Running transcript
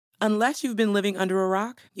Unless you've been living under a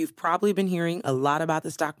rock, you've probably been hearing a lot about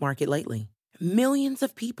the stock market lately. Millions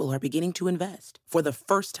of people are beginning to invest for the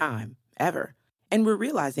first time ever. And we're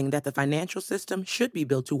realizing that the financial system should be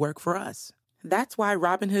built to work for us. That's why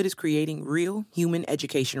Robinhood is creating real human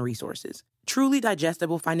education resources, truly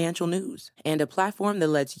digestible financial news, and a platform that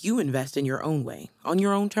lets you invest in your own way, on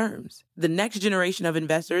your own terms. The next generation of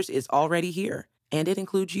investors is already here, and it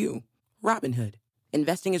includes you. Robinhood.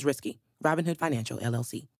 Investing is risky. Robinhood Financial,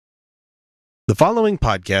 LLC. The following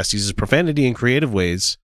podcast uses profanity in creative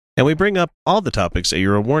ways, and we bring up all the topics that you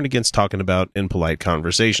are warned against talking about in polite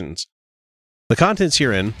conversations. The contents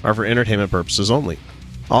herein are for entertainment purposes only.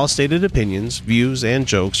 All stated opinions, views, and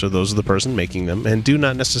jokes are those of the person making them and do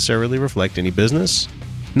not necessarily reflect any business,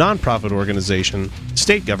 non-profit organization,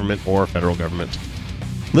 state government, or federal government.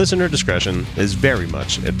 Listener discretion is very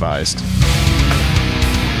much advised.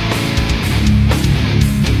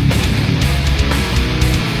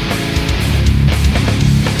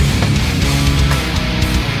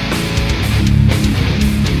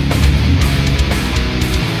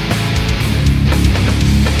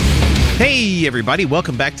 Hey everybody,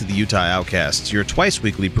 welcome back to the Utah Outcasts, your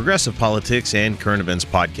twice-weekly progressive politics and current events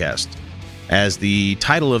podcast. As the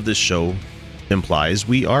title of this show implies,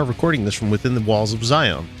 we are recording this from within the walls of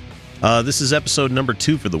Zion. This is episode number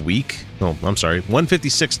 2 for the week. Oh, I'm sorry,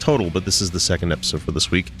 156 total, but this is the second episode for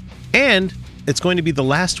this week. And it's going to be the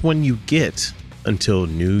last one you get until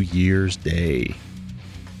New Year's Day.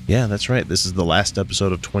 Yeah, that's right, this is the last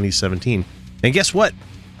episode of 2017. And guess what?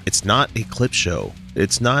 It's not a clip show.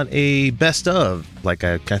 It's not a best of, like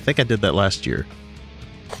I think I did that last year.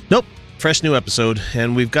 Nope, fresh new episode,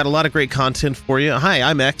 and we've got a lot of great content for you. Hi,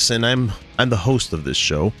 I'm X, and I'm the host of this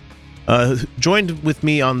show. Joined with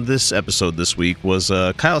me on this episode this week was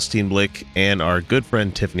Kyle Steenblick and our good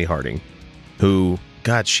friend Tiffany Harding, who,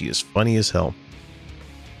 God, she is funny as hell.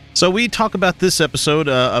 So we talk about this episode,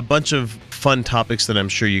 a bunch of fun topics that I'm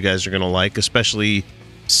sure you guys are going to like, especially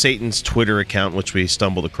Satan's Twitter account, which we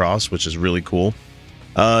stumbled across, which is really cool.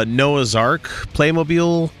 Noah's Ark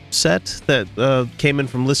Playmobil set that came in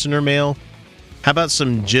from listener mail. How about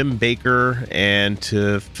some Jim Baker? And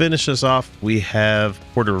to finish us off, we have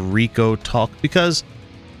Puerto Rico talk, because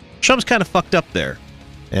Trump's kind of fucked up there.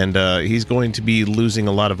 And he's going to be losing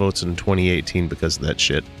a lot of votes in 2018 because of that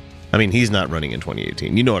shit. I mean, he's not running in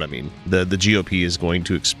 2018. You know what I mean. The GOP is going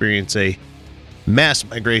to experience a mass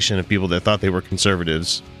migration of people that thought they were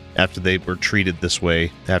conservatives after they were treated this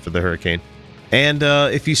way after the hurricane. And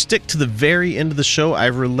if you stick to the very end of the show, I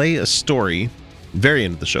relay a story, very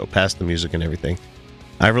end of the show, past the music and everything.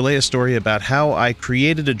 I relay a story about how I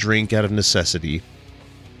created a drink out of necessity,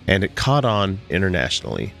 and it caught on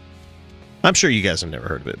internationally. I'm sure you guys have never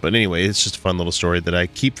heard of it, but anyway, it's just a fun little story that I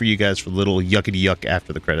keep for you guys for a little yuckity yuck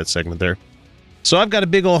after the credits segment there. So I've got a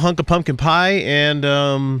big old hunk of pumpkin pie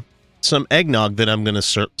and some eggnog that I'm going to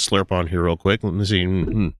slurp on here real quick. Let me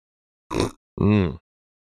see.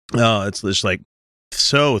 Oh, it's just like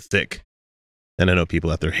so thick. And I know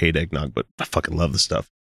people out there hate eggnog, but I fucking love the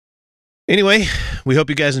stuff. Anyway, we hope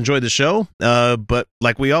you guys enjoyed the show. But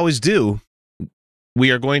like we always do,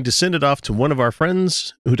 we are going to send it off to one of our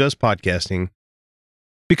friends who does podcasting,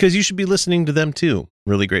 because you should be listening to them too.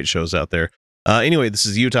 Really great shows out there. Anyway, this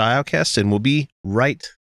is Utah Outcast, and we'll be right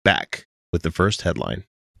back with the first headline.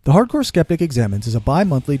 The Hardcore Skeptic Examines is a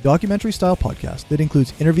bi-monthly documentary-style podcast that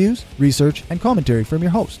includes interviews, research, and commentary from your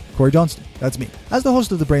host, Corey Johnston. That's me. As the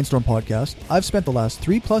host of the Brainstorm podcast, I've spent the last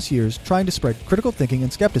 3+ years trying to spread critical thinking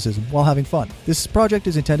and skepticism while having fun. This project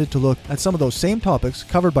is intended to look at some of those same topics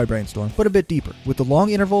covered by Brainstorm, but a bit deeper. With the long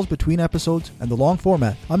intervals between episodes and the long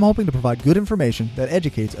format, I'm hoping to provide good information that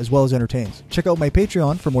educates as well as entertains. Check out my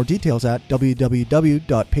Patreon for more details at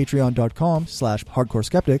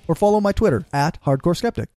www.patreon.com/hardcoreskeptic, or follow my Twitter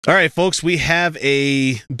 @hardcoreskeptic. All right, folks, we have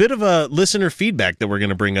a bit of a listener feedback that we're going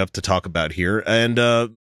to bring up to talk about here, and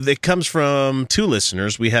it comes from 2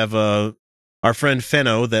 listeners. We have our friend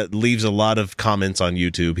Fenno that leaves a lot of comments on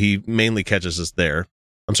YouTube. He mainly catches us there.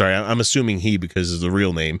 I'm sorry, I'm assuming he because it's the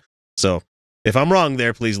real name. So if I'm wrong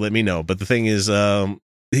there, please let me know. But the thing is,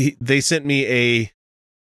 they sent me a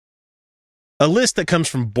list that comes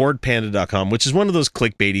from boardpanda.com, which is one of those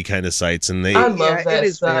clickbaity kind of sites, and I love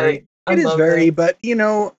that site. It is very, but you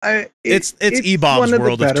know, it's eBob's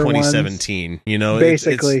World of 2017. Ones, you know,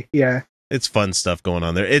 basically, yeah, it's fun stuff going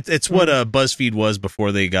on there. It's what BuzzFeed was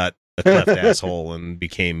before they got a cleft asshole and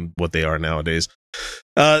became what they are nowadays.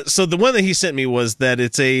 So the one that he sent me was that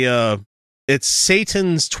it's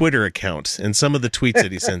Satan's Twitter account and some of the tweets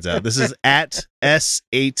that he sends out. This is at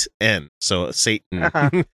S8N, so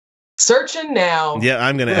Satan. Searching now. Yeah,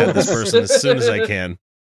 I'm gonna add this person as soon as I can.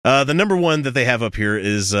 The number one that they have up here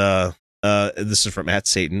is this is from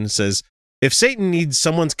 @Satan. It says, if Satan needs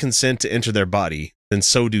someone's consent to enter their body, then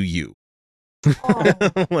so do you.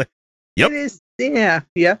 Like, yep. It is, yeah,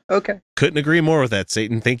 okay. Couldn't agree more with that,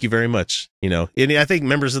 Satan. Thank you very much. You know, and I think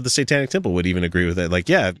members of the Satanic Temple would even agree with that. Like,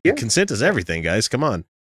 yeah. Consent is everything, guys. Come on.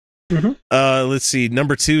 Mm-hmm. Let's see.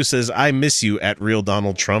 Number 2 says, I miss you at real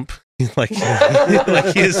Donald Trump. like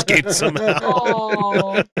he escaped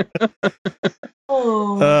somehow.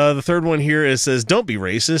 The third one here says, don't be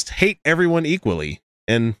racist. Hate everyone equally.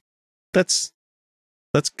 And that's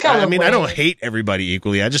I mean, I don't hate everybody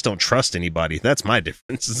equally. I just don't trust anybody. That's my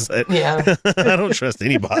difference. Yeah. I don't trust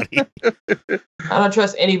anybody. I don't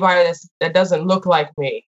trust anybody that doesn't look like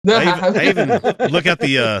me. I even look at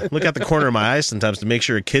the corner of my eye sometimes to make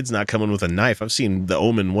sure a kid's not coming with a knife. I've seen The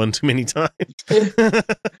Omen one too many times.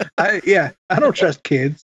 I don't trust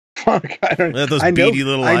kids. Fuck, those beady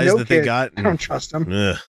little eyes that they got. I don't trust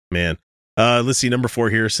them. Man. Let's see. Number 4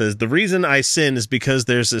 here says, the reason I sin is because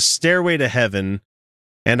there's a stairway to heaven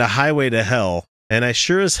and a highway to hell, and I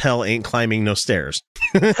sure as hell ain't climbing no stairs.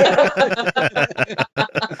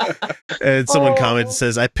 And someone commented,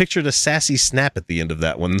 says, I pictured a sassy snap at the end of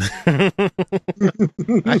that one.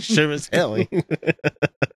 I sure as hell ain't.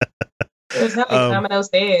 There's nothing climbing those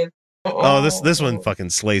stairs. Oh, this one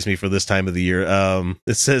fucking slays me for this time of the year.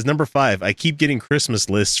 It says, number 5, I keep getting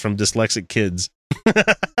Christmas lists from dyslexic kids.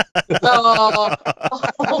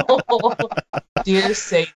 Dear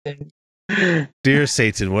Satan. Dear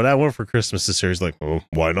Satan, what I want for Christmas this year is like, oh,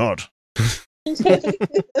 why not?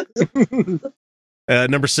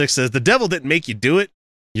 Number 6 says, the devil didn't make you do it.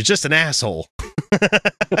 You're just an asshole.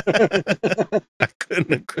 I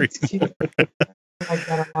couldn't agree more. I like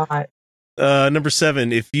that a lot. Number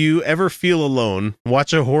 7, if you ever feel alone,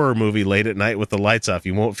 watch a horror movie late at night with the lights off.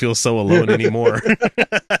 You won't feel so alone anymore.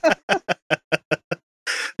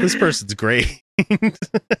 This person's great. All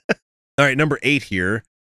right, number 8 here.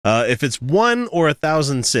 If it's 1 or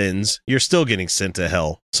 1,000 sins, you're still getting sent to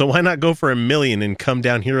hell. So why not go for 1 million and come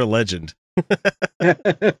down here a legend?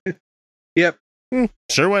 Yep.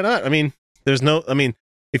 Sure, why not? I mean,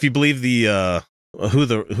 if you believe the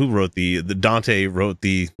who wrote the Dante wrote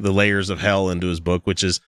the layers of hell into his book, which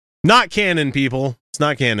is not canon, people. It's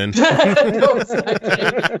not canon. No, it's not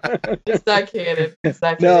canon. It's not canon. It's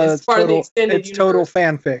not canon. No, it's part of the extended it's total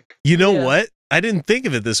fanfic. You know what? I didn't think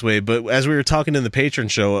of it this way, but as we were talking in the patron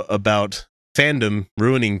show about fandom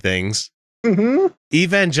ruining things,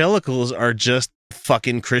 evangelicals are just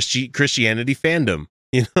fucking Christianity fandom.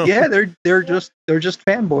 You know? Yeah, they're just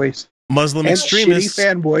fanboys. Muslim extremists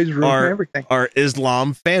fanboys ruin everything. Are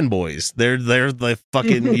Islam fanboys. They're the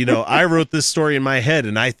fucking, you know, I wrote this story in my head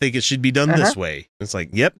and I think it should be done this way. It's like,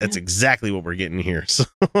 yep, that's exactly what we're getting here. So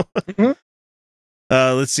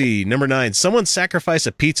let's see. Number 9, someone sacrifice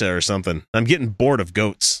a pizza or something. I'm getting bored of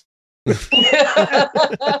goats. That's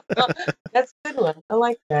a good one. I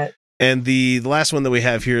like that. And the last one that we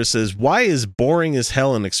have here says, why is boring as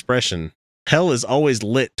hell an expression? Hell is always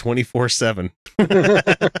lit 24/7.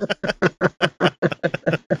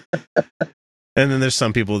 And then there's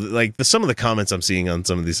some people that, like some of the comments I'm seeing on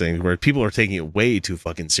some of these things where people are taking it way too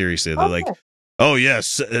fucking seriously. They're like, oh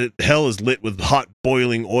yes, hell is lit with hot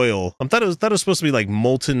boiling oil. I thought it was supposed to be like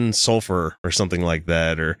molten sulfur or something like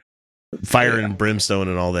that, or fire and brimstone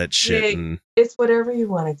and all that shit. And it's whatever you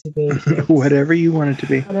want it to be. Whatever you want it to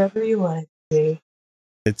be. Whatever you want it to be.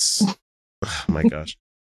 It's, oh my gosh.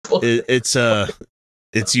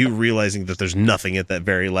 It's you realizing that there's nothing at that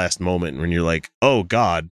very last moment when you're like, oh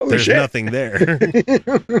God, there's nothing there.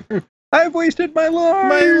 I've wasted my life.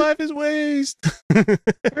 My life is waste.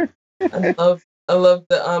 I love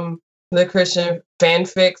the Christian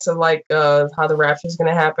fanfics of like how the rapture is going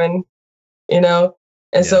to happen, you know?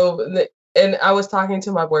 And so and I was talking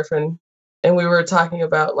to my boyfriend and we were talking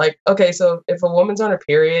about like, okay, so if a woman's on her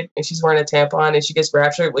period and she's wearing a tampon and she gets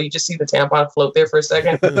raptured, will you just see the tampon float there for a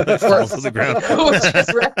second before it falls to the ground?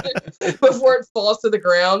 Before it falls to the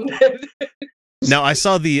ground. Now I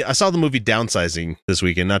saw the movie Downsizing this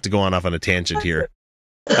weekend, not to go off on a tangent here.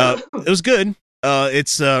 It was good.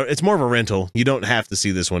 It's more of a rental. You don't have to see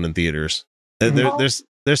this one in theaters. There's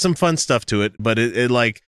some fun stuff to it, but it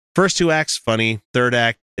like first 2 acts funny, third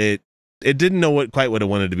act it didn't know quite what it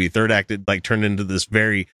wanted to be. Third act, it like turned into this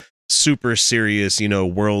very super serious, you know,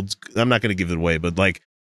 world. I'm not going to give it away, but like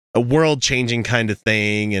a world changing kind of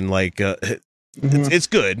thing. And like, it's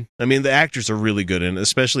good. I mean, the actors are really good. And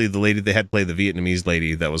especially the lady they had play the Vietnamese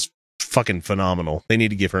lady, that was fucking phenomenal. They need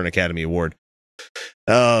to give her an Academy Award.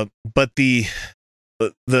 But there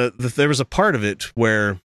was a part of it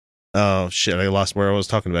where, oh shit, I lost where I was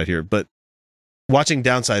talking about here, but watching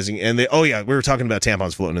Downsizing, and we were talking about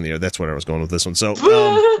tampons floating in the air. That's where I was going with this one. So,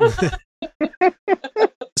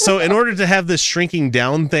 so in order to have this shrinking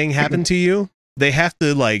down thing happen to you, they have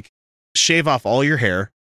to like shave off all your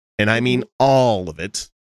hair, and I mean all of it.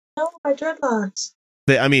 No, my dreadlocks.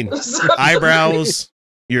 Eyebrows,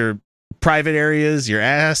 your private areas, your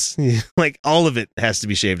ass, like all of it has to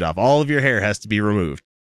be shaved off. All of your hair has to be removed.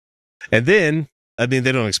 And then, I mean,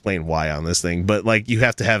 they don't explain why on this thing, but like you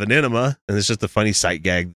have to have an enema, and it's just a funny sight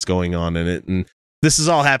gag that's going on in it. And this is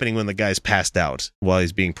all happening when the guy's passed out while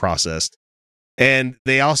he's being processed. And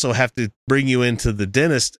they also have to bring you into the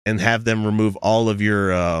dentist and have them remove all of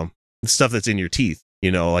your stuff that's in your teeth,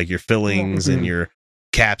 like your fillings and your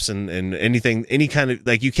caps and anything, any kind of,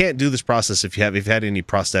 like, you can't do this process if you've had any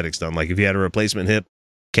prosthetics done. Like if you had a replacement hip,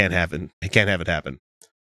 can't have it happen.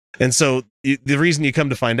 And so the reason you come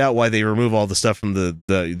to find out why they remove all the stuff from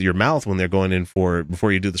your mouth when they're going in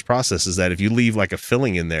before you do this process is that if you leave like a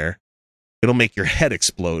filling in there, it'll make your head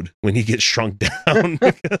explode when you get shrunk down.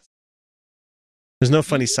 There's no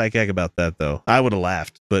funny psych gag about that, though. I would have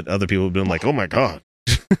laughed, but other people have been like, oh my God.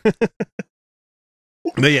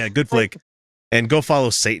 But yeah, good flick. And go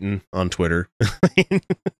follow Satan on Twitter.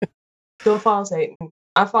 Go follow Satan.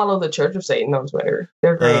 I follow the Church of Satan on Twitter.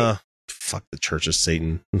 They're great. Fuck the Church of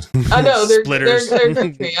Satan. I know, they're Splitters. They're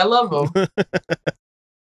great. I love them.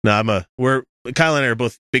 No, Kyle and I are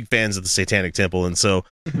both big fans of the Satanic Temple, and so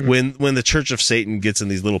when the Church of Satan gets in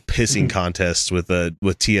these little pissing contests with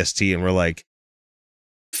TST, and we're like,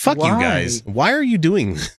 fuck you guys. Why are you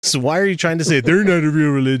doing this? Why are you trying to say they're not a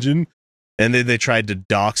real religion? And then they tried to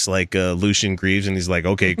dox like Lucian Greaves, and he's like,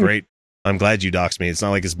 okay, great. I'm glad you doxed me. It's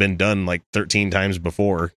not like it's been done like 13 times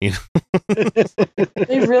before. They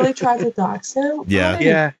really tried to dox him? Yeah.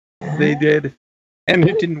 Yeah, they did. And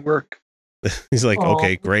it didn't work. He's like,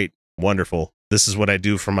 okay, great. Wonderful. This is what I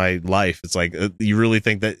do for my life. It's like, you really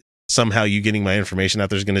think that somehow you getting my information out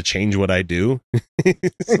there is going to change what I do? I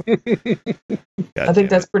think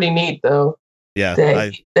that's pretty neat, though. Yeah,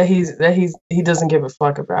 that he doesn't give a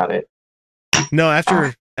fuck about it. No,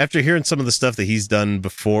 after hearing some of the stuff that he's done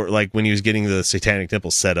before, like when he was getting the Satanic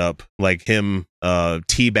Temple set up, like him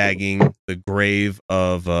teabagging the grave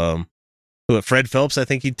of Fred Phelps. I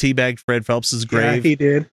think he teabagged Fred Phelps's grave. Yeah, he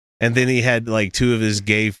did. And then he had like two of his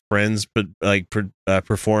gay friends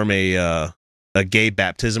perform a gay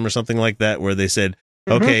baptism or something like that, where they said,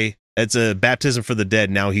 okay, it's a baptism for the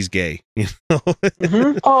dead. Now he's gay.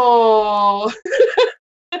 Oh.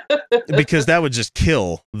 Because that would just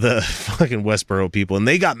kill the fucking Westboro people. And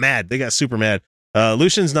they got mad. They got super mad.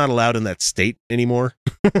 Lucian's not allowed in that state anymore.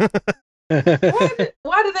 Why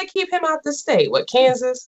did they keep him out the state? What,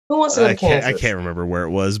 Kansas? Who wants to go to Kansas? I can't remember where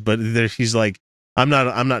it was, but he's like, I'm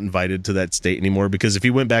not invited to that state anymore, because if he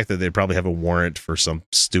went back there, they'd probably have a warrant for some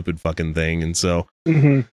stupid fucking thing. And so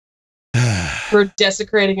for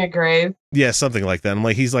desecrating a grave. Yeah, something like that. I'm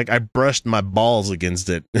like, he's like, I brushed my balls against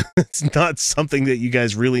it. It's not something that you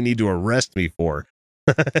guys really need to arrest me for.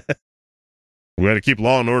 We got to keep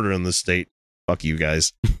law and order in this state. Fuck you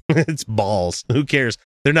guys. It's balls. Who cares?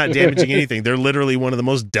 They're not damaging anything. They're literally one of the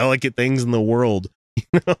most delicate things in the world.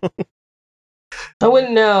 I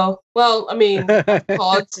wouldn't know. Well, I mean, I've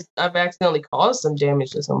accidentally caused some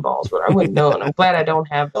damage to some balls, but I wouldn't know, and I'm glad I don't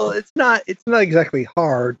have them. Well, it's not exactly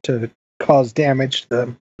hard to cause damage to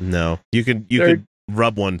them. No, you could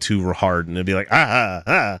rub one too hard, and it'd be like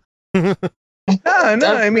No,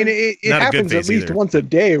 I mean it happens at least once a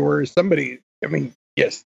day where somebody. I mean,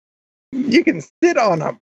 yes, you can sit on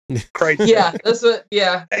them. Christ. Yeah, that's what.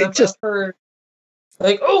 Yeah, I've heard.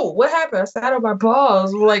 Like, oh, what happened? I sat on my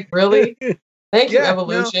balls. I'm like, really? Thank you,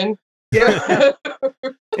 Evolution. No. Yeah.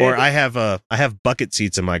 Or I have bucket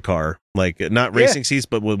seats in my car, like not racing seats,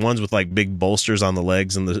 but with ones with like big bolsters on the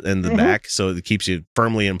legs and the back, so it keeps you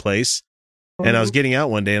firmly in place. And I was getting out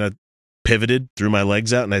one day, and I pivoted, threw my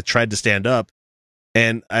legs out, and I tried to stand up.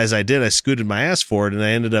 And as I did, I scooted my ass forward, and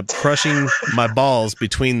I ended up crushing my balls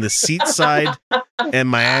between the seat side and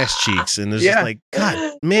my ass cheeks. And it's just like,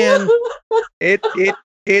 God, man, it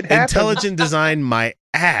intelligent design, my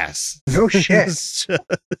ass. No shit.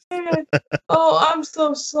 Oh, I'm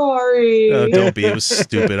so sorry. Don't be. It was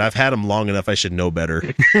stupid. I've had them long enough. I should know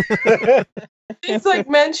better. It's like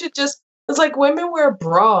men should just. It's like women wear a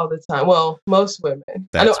bra all the time. Well, most women.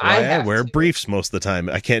 That's why I wear briefs most of the time.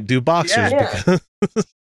 I can't do boxers. Yeah.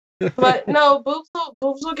 But no, boobs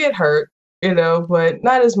will get hurt, but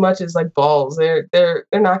not as much as like balls. They're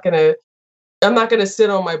not gonna. I'm not gonna sit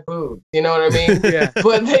on my boobs. You know what I mean? Yeah.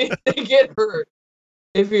 But they get hurt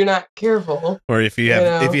if you're not careful. Or if you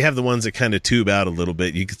have the ones that kind of tube out a little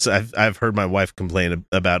bit, you could. I've heard my wife complain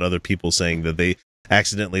about other people saying that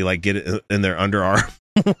accidentally like get it in their underarm.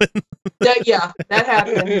 Yeah, that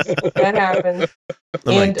happens. That happens.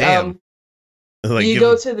 I'm like, damn. Like, you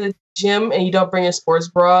go to the gym and you don't bring a sports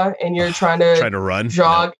bra and you're trying to run,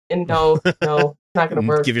 jog, and no, not gonna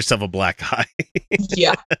work. Give yourself a black eye.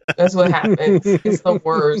 Yeah, that's what happens. It's the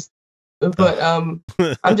worst. But I'm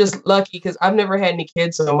just lucky because I've never had any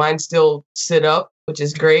kids, so mine still sit up, which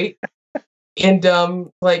is great. And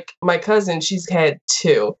like my cousin, she's had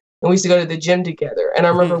 2, and we used to go to the gym together. And I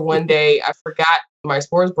remember one day I forgot my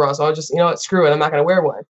sports bra, so I was just, screw it, I'm not gonna wear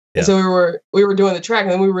one. Yeah. And so we were doing the track,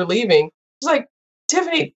 and then we were leaving. It's like,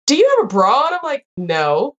 Tiffany, do you have a bra? And I'm like,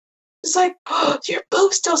 no. It's like, oh, your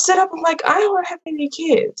boobs still sit up. I'm like, I don't have any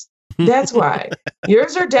kids. That's why.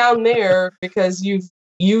 Yours are down there because you've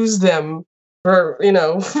used them for,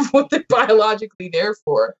 what they're biologically there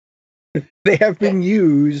for. They have been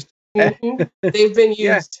used. Mm-hmm. They've been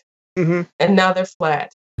used. Yeah. Mm-hmm. And now they're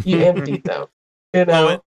flat. You emptied them.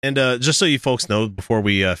 Oh, and just so you folks know, before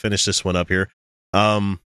we finish this one up here,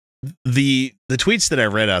 the tweets that I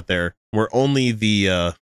read out there were only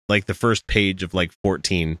the the first page of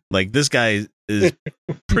 14. Like, this guy is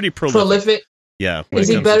pretty prolific. Yeah. Is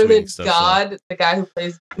he better than God, the guy who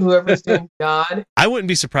plays whoever's doing God? I wouldn't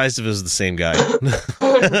be surprised if it was the same guy.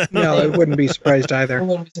 No, I wouldn't be surprised either. I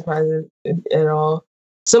wouldn't be surprised at all.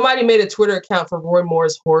 Somebody made a Twitter account for Roy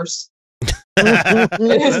Moore's horse.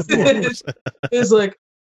 It's like,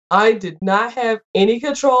 I did not have any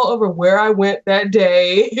control over where I went that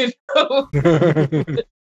day. So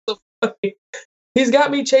funny. He's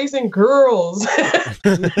got me chasing girls.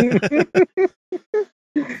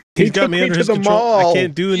 He's got me under his control. I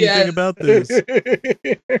can't do anything about this.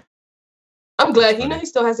 I'm glad he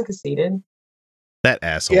still hasn't conceded. That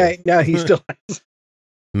asshole. Yeah, no, he still has.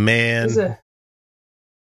 Man.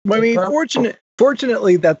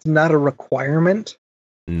 Fortunately, that's not a requirement.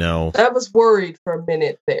 No. I was worried for a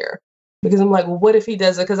minute there. Because I'm like, well, what if he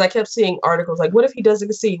does it? Because I kept seeing articles like, what if he doesn't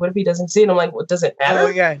concede? What if he doesn't concede? I'm like, well, does it matter? Oh,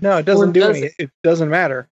 yeah. No, it doesn't do anything. It doesn't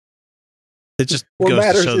matter. It just goes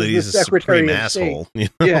to show that he's a supreme asshole.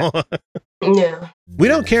 Yeah. Yeah. We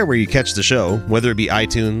don't care where you catch the show, whether it be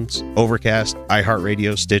iTunes, Overcast,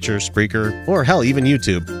 iHeartRadio, Stitcher, Spreaker, or hell, even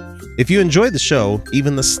YouTube. If you enjoyed the show,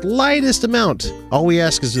 even the slightest amount, all we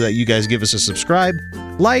ask is that you guys give us a subscribe,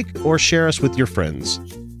 like, or share us with your friends.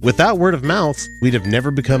 Without word of mouth, we'd have never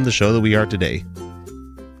become the show that we are today.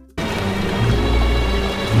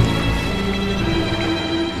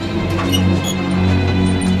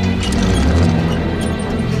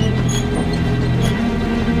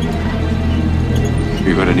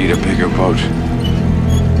 You're going to need a bigger boat.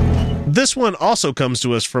 This one also comes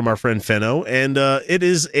to us from our friend Fenno, and it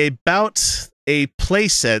is about a play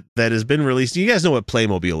set that has been released. You guys know what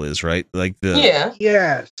Playmobil is, right? Yeah.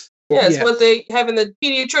 Yes. Yeah, it's what they have in the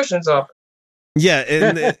pediatrician's office. Yeah,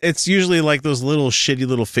 and it's usually like those little shitty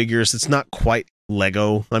little figures. It's not quite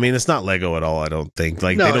Lego. I mean, it's not Lego at all, I don't think.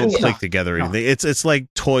 They don't click together or anything. It's like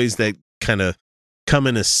toys that kind of come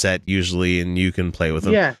in a set usually, and you can play with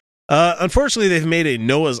them. Yeah. Unfortunately, they've made a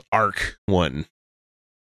Noah's Ark one.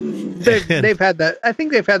 They've had that. I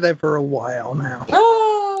think they've had that for a while now.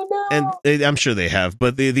 Oh, no. And I'm sure they have.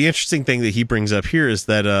 But the interesting thing that he brings up here is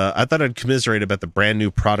that I thought I'd commiserate about the brand new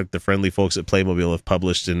product the friendly folks at Playmobil have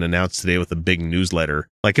published and announced today with a big newsletter.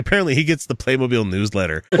 Like, apparently he gets the Playmobil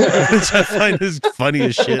newsletter, which I find is funny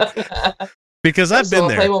as shit. Because I've been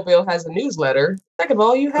there. Playmobil has a newsletter. Second of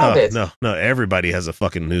all, you have it. No, everybody has a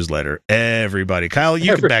fucking newsletter. Everybody. Kyle,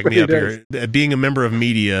 you can back me up here. Being a member of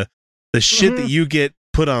media, the shit that you get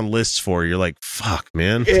put on lists for, you're like, fuck,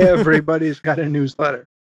 man. Everybody's got a newsletter.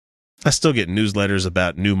 I still get newsletters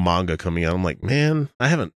about new manga coming out. I'm like, man, I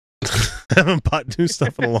haven't bought new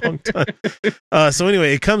stuff in a long time. So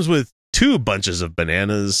anyway, it comes with 2 bunches of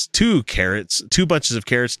bananas, 2 carrots, 2 bunches of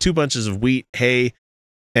carrots, 2 bunches of wheat, hay,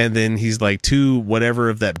 and then he's like 2 whatever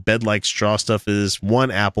of that bed-like straw stuff is, 1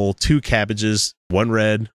 apple, 2 cabbages, 1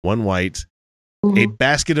 red, 1 white, a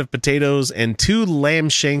basket of potatoes, and 2 lamb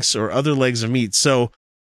shanks or other legs of meat. So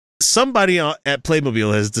somebody at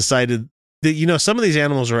Playmobil has decided that, some of these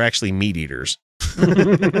animals are actually meat eaters.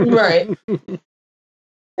 Right.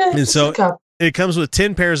 And so it comes with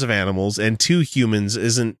 10 pairs of animals, and 2 humans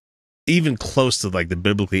isn't even close to like the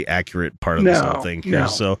biblically accurate part of this whole thing here.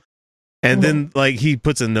 So, and then like he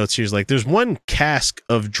puts in notes here, he's like, there's 1 cask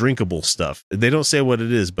of drinkable stuff. They don't say what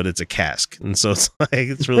it is, but it's a cask. And so it's like,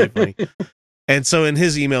 it's really funny. And so in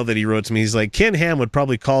his email that he wrote to me, he's like, Ken Ham would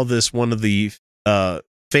probably call this one of the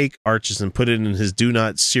fake arches and put it in his do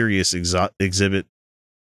not serious exhibit.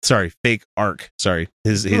 Sorry, fake arc. Sorry.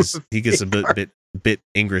 He gets a bit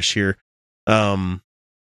English here.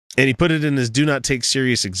 And he put it in his do not take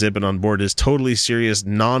serious exhibit on board his totally serious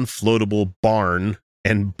non-floatable barn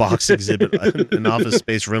and box exhibit an office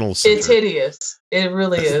space rental center. It's hideous. It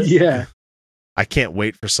really is. Yeah. I can't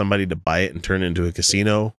wait for somebody to buy it and turn it into a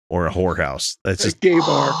casino or a whorehouse. That's just a gay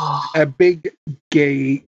bar, a big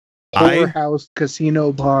gay whorehouse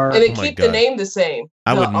casino bar. And they keep the name the same.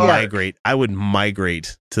 I would migrate. I would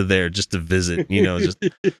migrate to there just to visit, just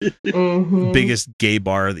biggest gay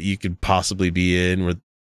bar that you could possibly be in.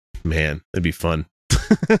 Man, that'd be fun.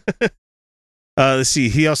 Let's see.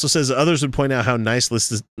 He also says others would point out how nicely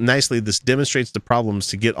this demonstrates the problems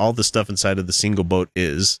to get all the stuff inside of the single boat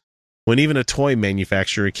is, when even a toy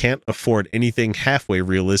manufacturer can't afford anything halfway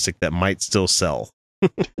realistic that might still sell.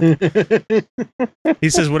 He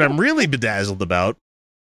says, what I'm really bedazzled about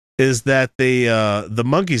is that the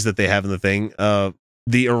monkeys that they have in the thing,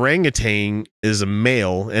 the orangutan is a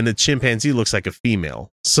male and the chimpanzee looks like a female.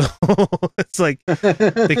 So it's like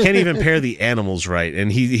they can't even pair the animals right.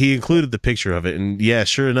 And he included the picture of it. And yeah,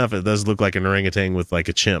 sure enough, it does look like an orangutan with like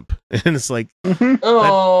a chimp. And it's like, that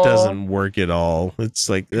doesn't work at all. It's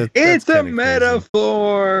like, it's a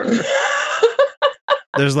metaphor.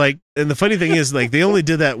 There's like, and the funny thing is, like, they only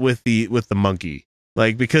did that with the monkey.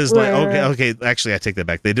 Like, because like, okay, actually I take that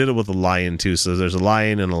back. They did it with a lion too. So there's a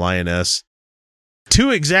lion and a lioness.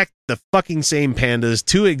 The fucking same pandas,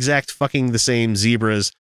 2 exact fucking the same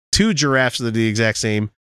zebras, 2 giraffes that are the exact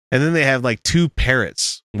same, and then they have like 2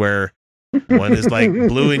 parrots where one is like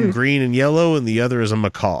blue and green and yellow, and the other is a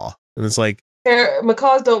macaw, and it's like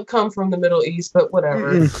macaws don't come from the Middle East, but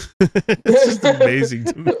whatever. It's just amazing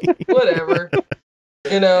to me. Whatever,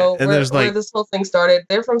 and where this whole thing started.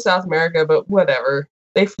 They're from South America, but whatever.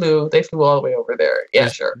 They flew all the way over there. Yeah,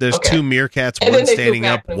 sure. There's 2 meerkats, one standing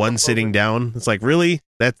up, one sitting down. It's like, really?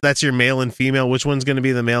 That's your male and female? Which one's going to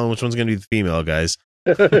be the male and which one's going to be the female, guys?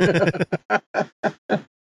 It's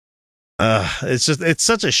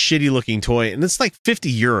such a shitty looking toy, and it's like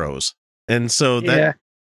 50 euros. And so and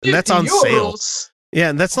that's on sale. Yeah,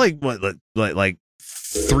 and that's like what, like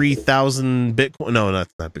 3,000 Bitcoin. No, not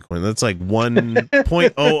Bitcoin. That's like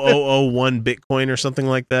 1.0001 Bitcoin or something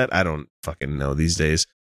like that. I don't fucking know these days.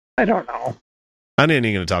 I don't know. I'm not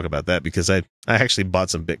even going to talk about that because I actually bought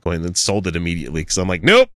some Bitcoin and sold it immediately because I'm like,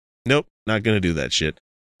 nope, not going to do that shit.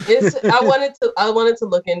 I wanted to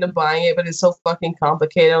look into buying it, but it's so fucking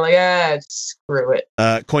complicated. I'm like, screw it.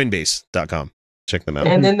 Coinbase.com. Check them out.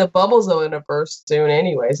 And then the bubbles are going to burst soon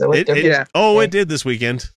anyway. So it did this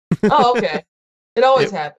weekend. Oh, okay. It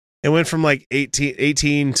always happens. It went from like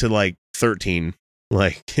 18 to like 13,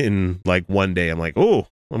 like in like one day. I'm like, oh,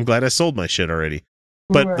 I'm glad I sold my shit already.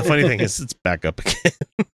 But the funny thing is, it's back up again.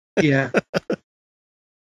 Yeah.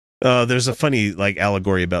 There's a funny like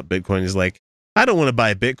allegory about Bitcoin. Is like, I don't want to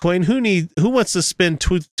buy Bitcoin. Who wants to spend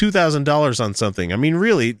 $2,000 on something? I mean,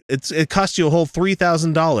 really, it costs you a whole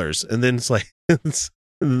 $3,000, and then it's like, and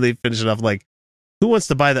then they finish it off like, who wants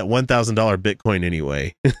to buy that $1,000 Bitcoin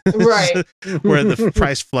anyway? Right. Where the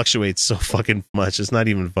price fluctuates so fucking much. It's not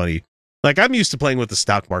even funny. Like, I'm used to playing with the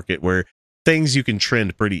stock market where things you can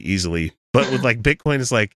trend pretty easily. But with like Bitcoin,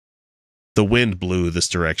 it's like the wind blew this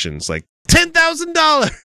direction. It's like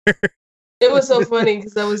 $10,000. It was so funny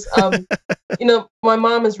because I was, my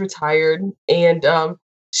mom is retired and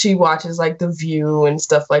she watches like The View and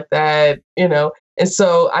stuff like that, And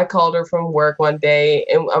so I called her from work one day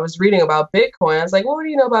and I was reading about Bitcoin. I was like, well, what do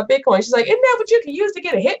you know about Bitcoin? She's like, isn't that what you can use to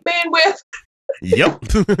get a hitman with? Yep.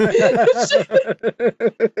 I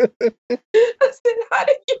said, how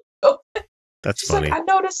did you know that? That's She's funny. Like, I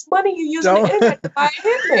know this money you use on the internet to buy a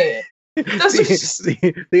hitman.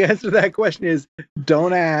 The answer to that question is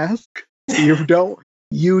don't ask. You don't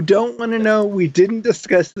want to know. We didn't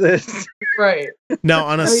discuss this. Right. Now,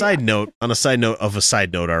 on a side note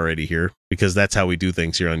already here, because that's how we do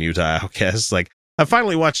things here on Utah Outcasts. Like, I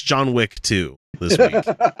finally watched John Wick 2 this week.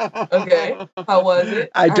 Okay. How was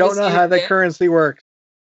it? I don't know how the currency works.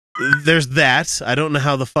 There's that. I don't know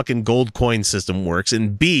how the fucking gold coin system works.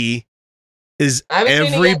 And B, is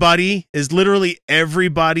literally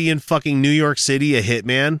everybody in fucking New York City a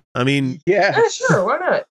hitman? I mean, yeah, sure, why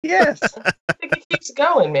not? Yes, I think it keeps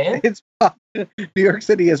going, man. New York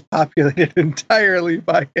City is populated entirely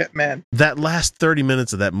by hitmen. That last 30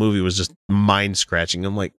 minutes of that movie was just mind scratching.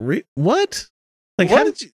 I'm like, what? Like, what?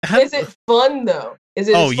 Is it fun though? Is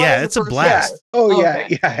it? Oh yeah, it's a blast. Yeah. Oh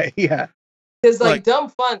okay. yeah. It's like dumb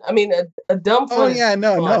fun. I mean, a dumb fun. Oh yeah,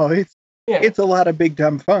 no, it's a lot of big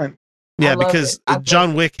dumb fun. Yeah, because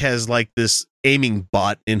John Wick has like this aiming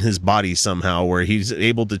bot in his body somehow where he's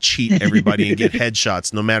able to cheat everybody and get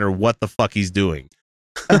headshots no matter what the fuck he's doing.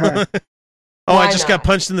 Uh-huh. I just got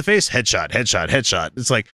punched in the face. Headshot.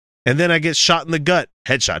 It's like, And then I get shot in the gut.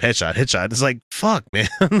 Headshot. It's like, fuck, man.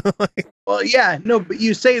 Well, yeah, no, but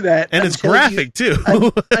you say that. And it's graphic, too.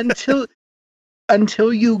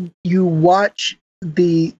 until you watch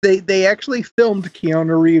they actually filmed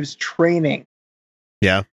Keanu Reeves training.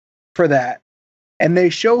 Yeah. For that. And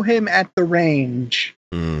they show him at the range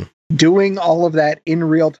doing all of that in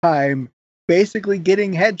real time, basically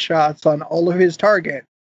getting headshots on all of his targets.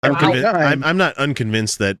 I'm not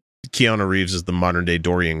unconvinced that Keanu Reeves is the modern day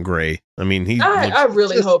Dorian Gray. I mean, I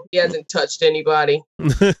really hope he hasn't touched anybody.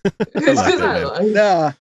 That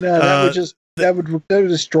would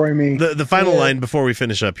destroy me. The final line before we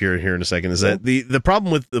finish up here in a second is that the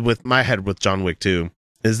problem with my head with John Wick 2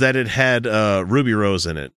 is that it had Ruby Rose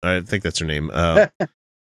in it. I think that's her name.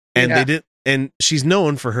 And she's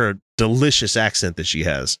known for her delicious accent that she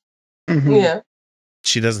has. Mm-hmm. Yeah.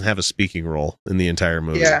 She doesn't have a speaking role in the entire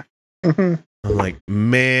movie. Yeah. Mm-hmm. I'm like,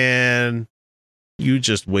 man, you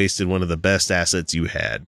just wasted one of the best assets you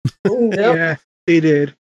had. Yeah, they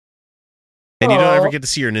did. And you don't ever get to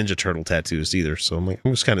see her Ninja Turtle tattoos either. So I'm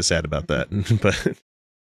was kind of sad about that. But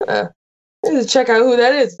need to check out who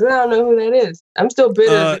that is. I don't know who that is. I'm still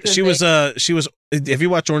bitter. She was. Have you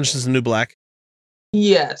watched Orange Is the New Black?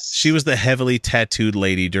 Yes. She was the heavily tattooed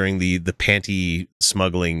lady during the panty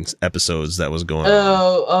smuggling episodes that was going on.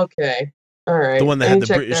 Oh, okay. All right. The one that had the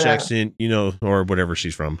British accent, or whatever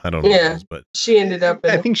she's from. I don't know. Yeah, but she ended up.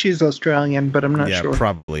 I think she's Australian, but I'm not sure. Yeah,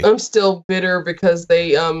 probably. I'm still bitter because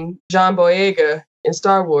they John Boyega in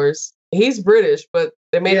Star Wars. He's British, but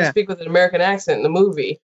they made him speak with an American accent in the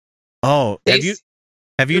movie. Oh, have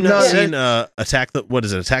you not seen Attack the Block?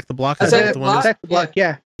 Attack the Block,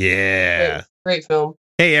 yeah. Yeah. Great film.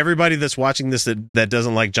 Hey, everybody that's watching this that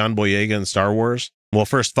doesn't like John Boyega in Star Wars, well,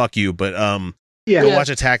 first, fuck you, but go watch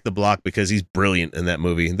Attack the Block because he's brilliant in that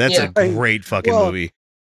movie. That's a great fucking movie.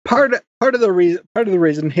 Part of the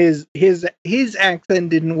reason his accent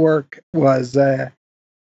didn't work was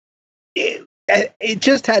it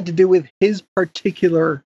just had to do with his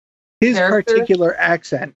particular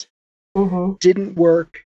accent. Mm-hmm. Didn't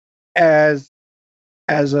work as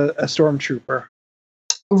a stormtrooper.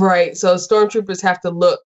 Right. So stormtroopers have to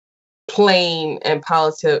look plain and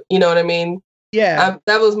politic. You know what I mean? Yeah.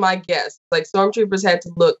 That was my guess. Like stormtroopers had to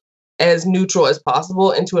look as neutral as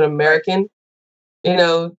possible into an American,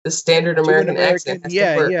 the standard American accent.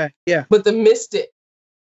 Yeah. But the mystic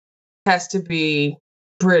has to be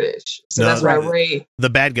British. So that's why Rey. The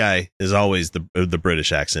bad guy is always the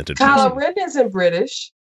British accented. Kylo Ren isn't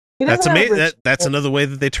British. That's amazing. That's another way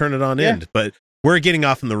that they turn it on in. But we're getting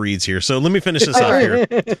off in the reeds here. So let me finish this off here.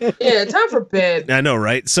 Yeah, time for bed. I know,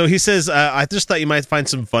 right? So he says, I just thought you might find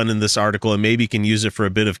some fun in this article and maybe you can use it for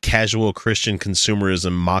a bit of casual Christian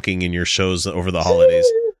consumerism mocking in your shows over the holidays.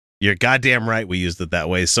 You're goddamn right we used it that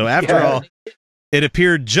way. So after all, it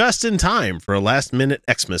appeared just in time for a last-minute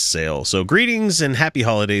Xmas sale. So greetings and happy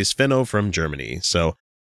holidays, Fenno from Germany. So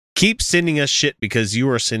keep sending us shit because you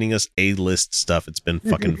are sending us A-list stuff. It's been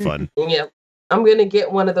fucking fun. Yeah. I'm going to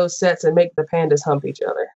get one of those sets and make the pandas hump each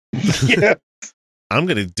other. Yeah. I'm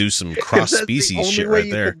going to do some cross-species shit right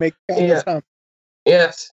there. Hump.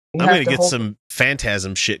 Yes. I'm going to get some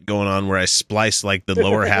phantasm shit going on where I splice like the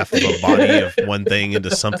lower half of the body of one thing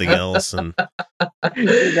into something else. And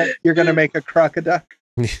you're going to make a crocoduck.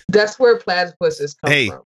 That's where platypuses come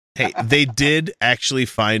from. Hey, they did actually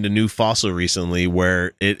find a new fossil recently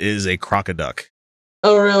where it is a crocoduck.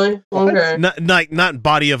 Oh, really? Okay. Not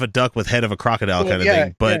body of a duck with head of a crocodile kind of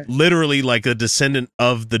thing, but literally like a descendant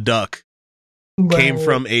of the duck came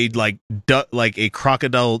from a a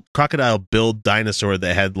crocodile build dinosaur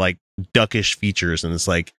that had like duckish features, and it's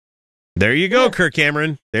like, there you go, Kirk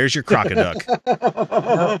Cameron. There's your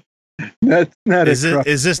crocoduck. That's not.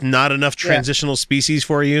 Is this not enough transitional species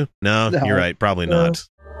for you? No, you're right. Probably not.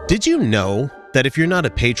 Did you know that if you're not a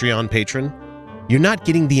Patreon patron, you're not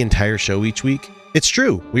getting the entire show each week? It's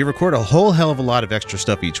true. We record a whole hell of a lot of extra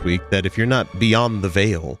stuff each week that if you're not beyond the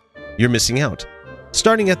veil, you're missing out.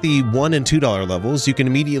 Starting at the $1 and $2 levels, you can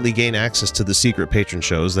immediately gain access to the secret patron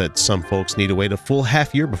shows that some folks need to wait a full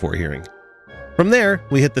half year before hearing. From there,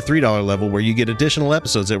 we hit the $3 level where you get additional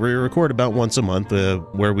episodes that we record about once a month,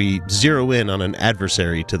 where we zero in on an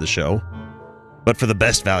adversary to the show. But for the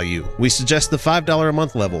best value, we suggest the $5 a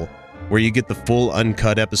month level, where you get the full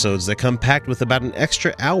uncut episodes that come packed with about an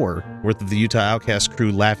extra hour worth of the Utah Outcast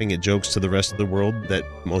crew laughing at jokes to the rest of the world that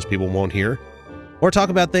most people won't hear, or talk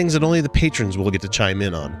about things that only the patrons will get to chime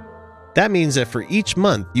in on. That means that for each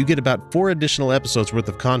month, you get about 4 additional episodes worth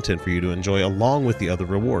of content for you to enjoy along with the other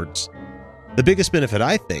rewards. The biggest benefit,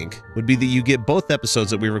 I think, would be that you get both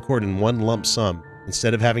episodes that we record in one lump sum,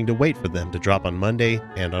 instead of having to wait for them to drop on Monday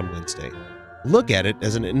and on Wednesday. look at it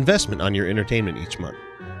as an investment on your entertainment each month.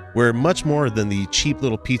 We're much more than the cheap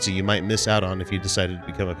little pizza you might miss out on if you decided to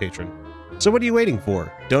become a patron. So what are you waiting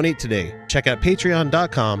for? Donate today. Check out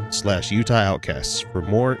patreon.com/Utah Outcasts for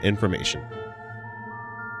more information.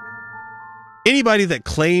 Anybody that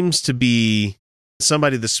claims to be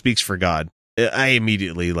somebody that speaks for God, I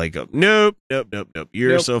immediately go, nope.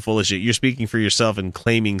 You're so full of shit. You're speaking for yourself and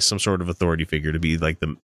claiming some sort of authority figure to be like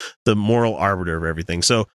the moral arbiter of everything.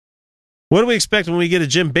 So what do we expect when we get a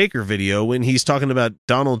Jim Baker video when he's talking about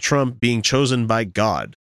Donald Trump being chosen by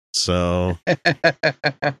God? So,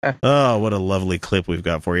 oh, what a lovely clip we've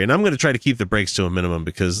got for you. And I'm going to try to keep the breaks to a minimum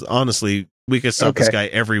because honestly, we could stop this guy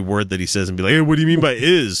every word that he says and be like, hey, what do you mean by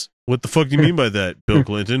is? What the fuck do you mean by that, Bill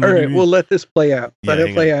Clinton? All right, we'll let this play out. Let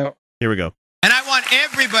it play out. Here we go. And I want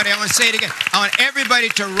to say it again. I want everybody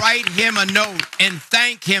to write him a note and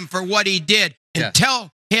thank him for what he did and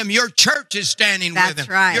tell him your church is standing with him. That's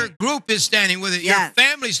right. Your group is standing with it. Yes. Your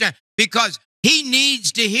family's standing, because he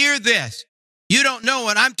needs to hear this. You don't know,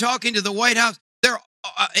 when I'm talking to the White House,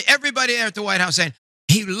 everybody there at the White House saying,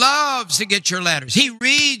 he loves to get your letters. He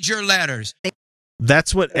reads your letters.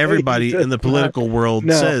 That's what everybody in the political world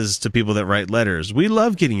says to people that write letters. We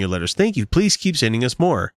love getting your letters. Thank you. Please keep sending us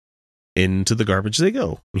more. Into the garbage they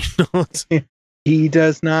go. He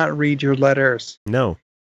does not read your letters. No,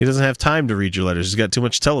 he doesn't have time to read your letters. He's got too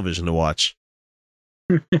much television to watch.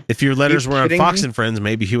 If your letters were on Fox and Friends,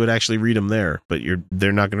 maybe he would actually read them there. But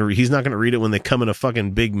they're not going to. He's not going to read it when they come in a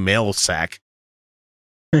fucking big mail sack.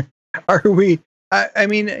 Are we? I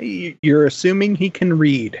mean, you're assuming he can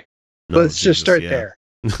read. No, Let's just start there.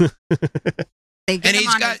 And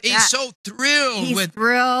he's so thrilled. He's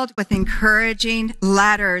thrilled with encouraging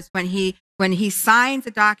letters when he signs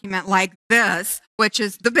a document like this, which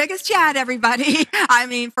is the biggest chat, everybody. I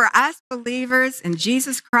mean, for us believers in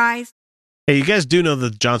Jesus Christ. Hey, you guys do know the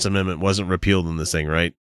Johnson Amendment wasn't repealed in this thing,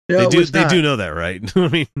 right? No, they do know that, right? I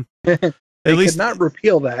mean, at least not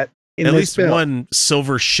repeal that. At least bill. One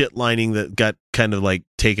silver shit lining that got kind of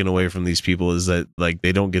taken away from these people is that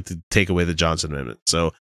they don't get to take away the Johnson Amendment.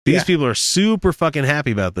 So these people are super fucking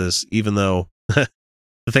happy about this, even though the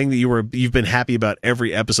thing that you've been happy about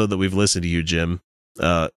every episode that we've listened to you, Jim,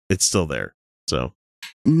 it's still there. So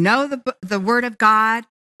know the word of God,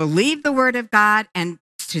 believe the word of God, and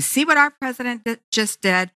to see what our president just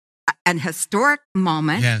did, an historic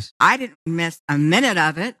moment. Yes. I didn't miss a minute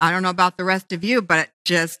of it. I don't know about the rest of you, but it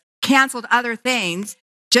just canceled other things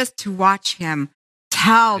just to watch him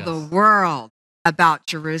tell the world about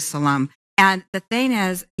Jerusalem. And the thing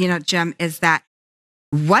is, Jim, is that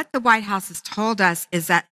what the White House has told us is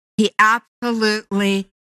that he absolutely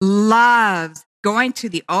loves going to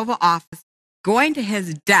the Oval Office, going to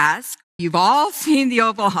his desk. You've all seen the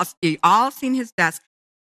Oval Office. You've all seen his desk.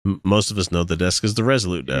 Most of us know the desk is the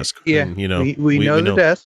Resolute desk. Yeah, and, we know the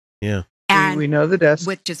desk. Yeah, and we know the desk.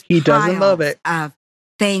 With just he doesn't love it. Of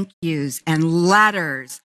thank yous and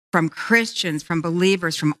letters from Christians, from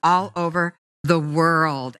believers from all over the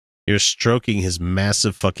world. You're stroking his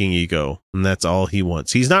massive fucking ego, and that's all he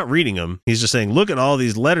wants. He's not reading them. He's just saying, look at all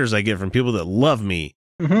these letters I get from people that love me.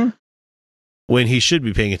 Mm-hmm. When he should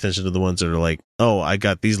be paying attention to the ones that are like, oh, I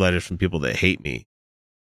got these letters from people that hate me.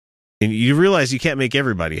 And you realize you can't make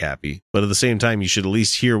everybody happy, but at the same time, you should at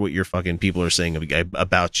least hear what your fucking people are saying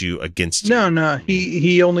about you, against you. No,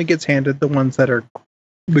 he only gets handed the ones that are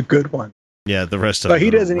the good ones. Yeah, the rest of them. But he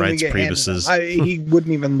them doesn't even get handed them. He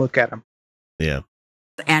wouldn't even look at them. Yeah.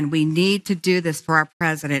 And we need to do this for our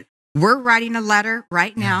president. We're writing a letter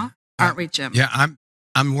right now, aren't we, Jim? Yeah,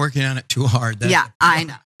 I'm working on it too hard. I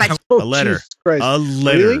know. But a letter. A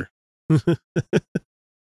letter. Really?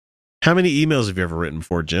 How many emails have you ever written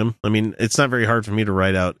before, Jim? I mean, it's not very hard for me to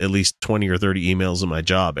write out at least 20 or 30 emails in my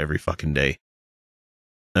job every fucking day.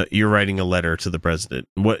 You're writing a letter to the president.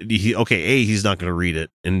 A, he's not going to read it,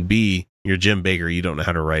 and B, you're Jim Baker. You don't know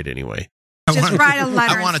how to write anyway. Just write a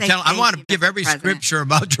letter. I want to give every scripture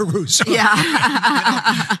about Jerusalem.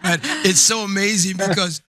 Yeah. But it's so amazing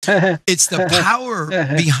because it's the power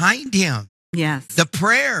behind him. Yes. The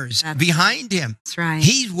prayers behind him. That's right.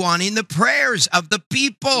 He's wanting the prayers of the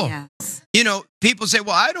people. Yes. People say,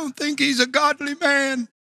 well, I don't think he's a godly man.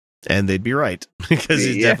 And they'd be right, because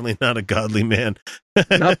he's definitely not a godly man.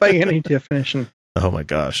 Not by any definition. Oh my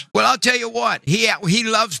gosh. Well, I'll tell you what. He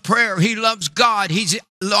loves prayer. He loves God. He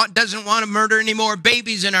doesn't want to murder any more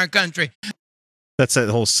babies in our country. That's that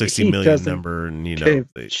whole 60 million number, and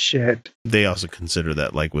they also consider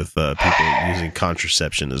that with people using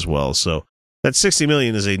contraception as well. So that 60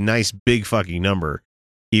 million is a nice big fucking number,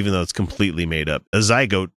 even though it's completely made up. A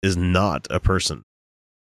zygote is not a person.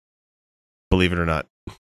 Believe it or not.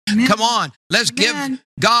 Come on, let's give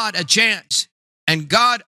God a chance. and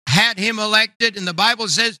God had him elected, and the Bible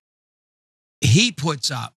says he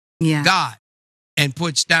puts up God and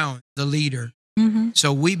puts down the leader. Mm-hmm.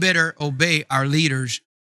 So we better obey our leaders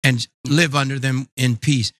and live under them in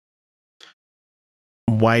peace.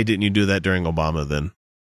 Why didn't you do that during Obama then?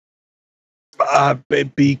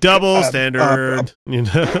 Double standard. You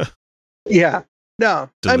know? Yeah. No.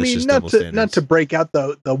 Delicious not to break out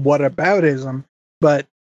the whataboutism, but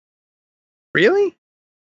really?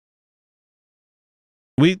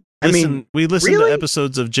 We listened really? to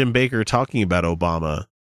episodes of Jim Baker talking about Obama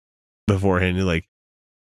beforehand.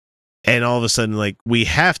 And all of a sudden, like, we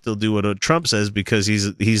have to do what Trump says because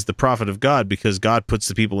he's the prophet of God, because God puts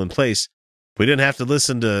the people in place. We didn't have to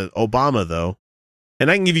listen to Obama, though.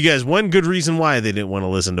 And I can give you guys one good reason why they didn't want to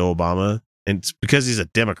listen to Obama. And it's because he's a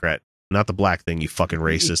Democrat, not the black thing, you fucking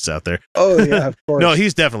racists out there. Oh, yeah, of course. No,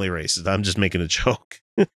 he's definitely racist. I'm just making a joke.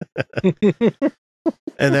 And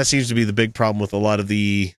that seems to be the big problem with a lot of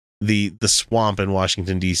the swamp in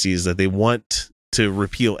Washington, D.C. is that they want to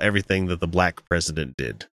repeal everything that the black president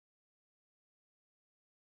did.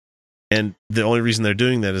 And the only reason they're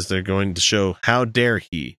doing that is they're going to show how dare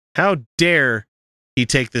he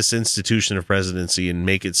take this institution of presidency and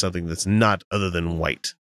make it something that's not other than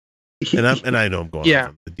white. And I know I'm going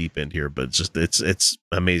off the deep end here, but it's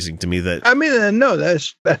amazing to me that no,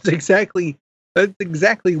 that's exactly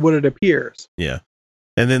what it appears. Yeah.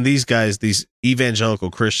 And then these guys, these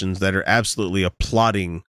evangelical Christians that are absolutely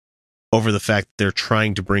applauding over the fact that they're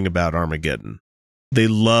trying to bring about Armageddon. They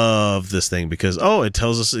love this thing because, it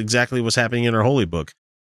tells us exactly what's happening in our holy book.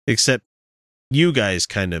 Except you guys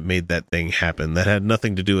kind of made that thing happen. That had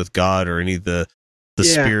nothing to do with God or any of the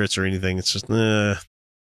spirits or anything. It's just,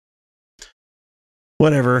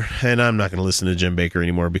 whatever. And I'm not going to listen to Jim Baker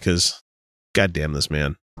anymore because, goddamn this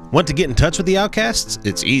man. Want to get in touch with the Outcasts?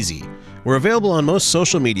 It's easy. We're available on most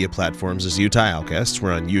social media platforms as Utah Outcasts.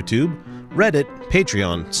 We're on YouTube, Reddit,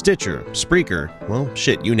 Patreon, Stitcher, Spreaker, well,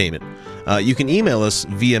 shit, you name it. You can email us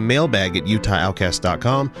via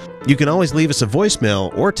mailbag@utahoutcast.com. You can always leave us a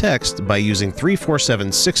voicemail or text by using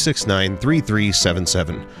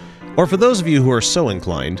 347-669-3377. Or for those of you who are so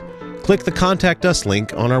inclined, click the Contact Us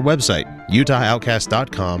link on our website,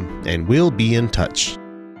 utahoutcast.com, and we'll be in touch.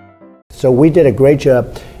 So we did a great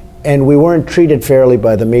job, and we weren't treated fairly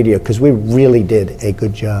by the media because we really did a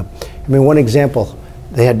good job. I mean, one example,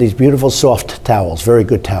 they had these beautiful soft towels, very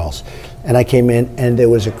good towels. And I came in, and there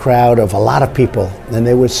was a crowd of a lot of people, and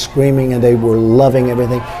they were screaming, and they were loving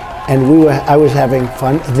everything. And I was having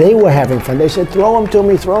fun. They were having fun. They said, throw them to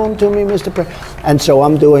me, Mr. President. And so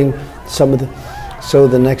I'm doing some of the... So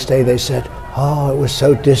the next day they said, it was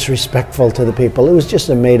so disrespectful to the people. It was just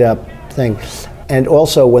a made-up thing. And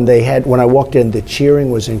also, when I walked in, the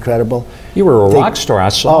cheering was incredible. You were a rock star. I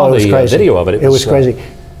saw the video of it. It was crazy.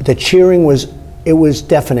 The cheering was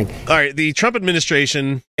deafening. All right, the Trump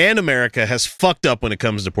administration and America has fucked up when it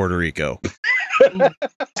comes to Puerto Rico.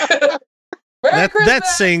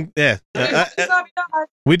 That's saying,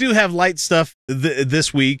 we do have light stuff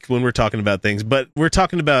this week when we're talking about things, but we're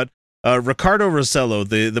talking about Ricardo Rossello,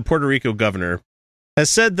 the Puerto Rico governor, has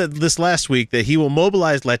said that this last week that he will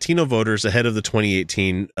mobilize Latino voters ahead of the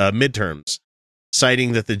 2018 midterms,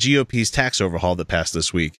 citing that the GOP's tax overhaul that passed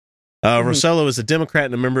this week. Rossello is a Democrat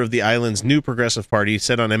and a member of the island's new progressive party,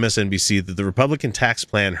 said on MSNBC that the Republican tax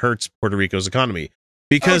plan hurts Puerto Rico's economy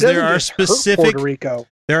because there are specific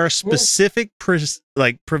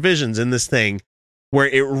provisions in this thing where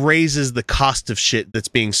it raises the cost of shit that's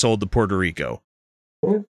being sold to Puerto Rico.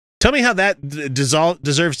 Tell me how that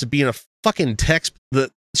deserves to be in a fucking the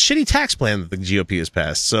shitty tax plan that the GOP has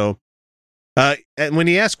passed. So, and when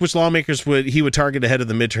he asked which lawmakers he would target ahead of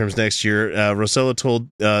the midterms next year, Rossello told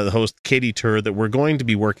the host Katie Tur that we're going to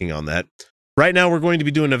be working on that. Right now, we're going to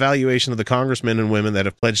be doing an evaluation of the congressmen and women that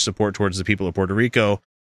have pledged support towards the people of Puerto Rico,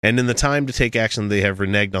 and in the time to take action, they have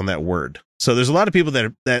reneged on that word. So there's a lot of people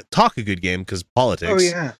that talk a good game because politics. Oh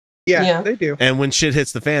yeah. Yeah, they do. And when shit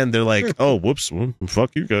hits the fan, they're like, "Oh, whoops,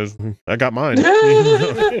 fuck you guys, I got mine."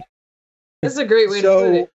 That's a great way to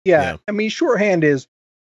put it. Yeah, I mean, shorthand is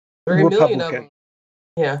 3 Republican. million of them.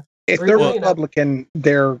 Yeah, if they're Republican,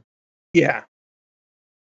 they're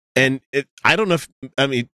And I don't know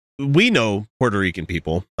we know Puerto Rican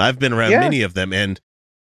people. I've been around many of them, and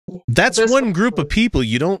that's one group of people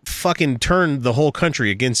you don't fucking turn the whole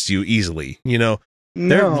country against you easily. You know.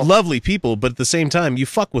 They're lovely people, but at the same time, you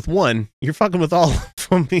fuck with one, you're fucking with all of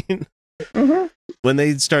them. I mean, when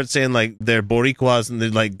they start saying like they're Boricuas and they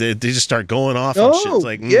just start going off on shit, it's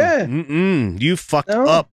like, you fucked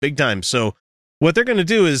up big time. So what they're going to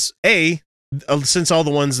do is since all the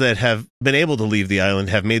ones that have been able to leave the island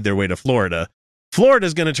have made their way to Florida,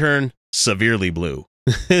 Florida's going to turn severely blue.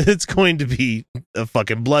 It's going to be a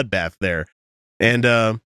fucking bloodbath there.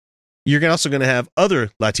 And you're also going to have other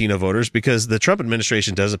Latino voters because the Trump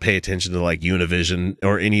administration doesn't pay attention to like Univision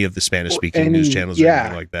or any of the Spanish-speaking news channels or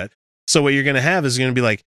anything like that. So what you're going to have is going to be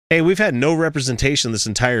like, hey, we've had no representation this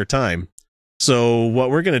entire time. So what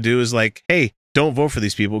we're going to do is like, hey, don't vote for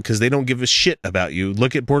these people because they don't give a shit about you.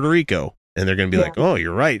 Look at Puerto Rico. And they're going to be like, oh,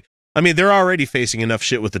 you're right. I mean, they're already facing enough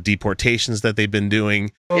shit with the deportations that they've been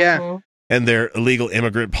doing. Yeah. And their illegal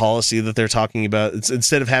immigrant policy that they're talking about. It's,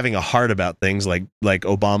 instead of having a heart about things like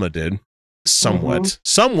Obama did,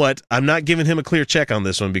 somewhat. I'm not giving him a clear check on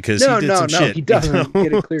this one because he did some shit. He doesn't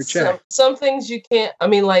get a clear check. Some things you can't. I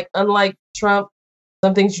mean, like unlike Trump,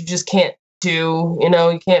 some things you just can't do. You know,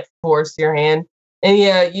 you can't force your hand. And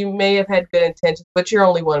yeah, you may have had good intentions, but you're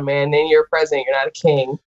only one man, and you're a president. You're not a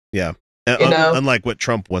king. Yeah, unlike what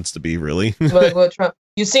Trump wants to be, really. Like what Trump.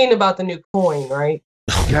 You've seen about the new coin, right?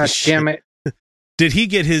 Gosh damn it. Did he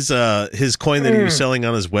get his coin that he was selling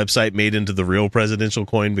on his website made into the real presidential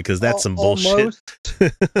coin? Because that's some bullshit.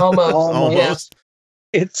 Almost.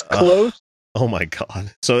 It's close. Oh my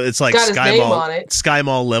god! So it's like Sky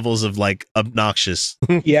Mall levels of like obnoxious.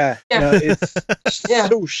 Yeah. No, it's so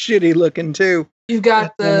shitty looking too. You've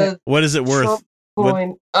got the. What is it worth?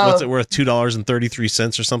 What's it worth?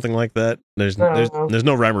 $2.33 or something like that. There's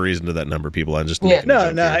no rhyme or reason to that number, people. I'm just it's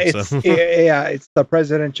the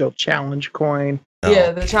presidential challenge coin.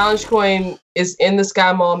 Yeah, the challenge coin is in the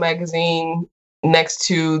Sky Mall magazine next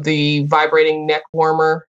to the vibrating neck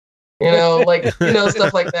warmer. You know, like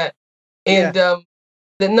stuff like that. And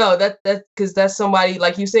that's because that's somebody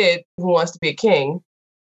like you said who wants to be a king.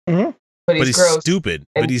 Mm-hmm. But he's gross, stupid.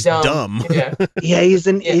 But he's dumb. Yeah, he's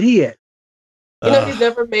an idiot. You know, he's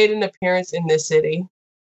never made an appearance in this city.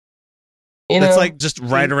 It's like just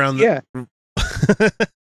right around the.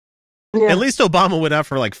 At least Obama went out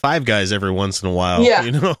for like Five Guys every once in a while. Yeah.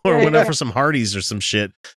 You know, or went out for some Hardee's or some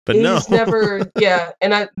shit. But he's never. Yeah,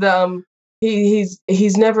 and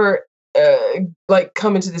he's never like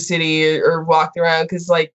come into the city or walked around because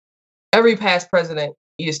like every past president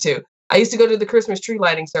used to. I used to go to the Christmas tree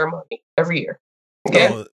lighting ceremony every year. Okay.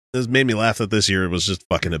 Oh, this made me laugh that this year it was just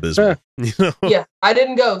fucking abysmal. You know? Yeah, I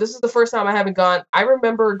didn't go. This is the first time I haven't gone. I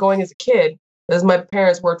remember going as a kid because my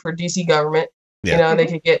parents worked for DC government, you know, and they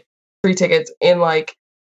could get free tickets. And like,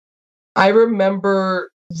 I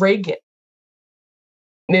remember Reagan.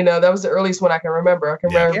 You know, that was the earliest one I can remember. I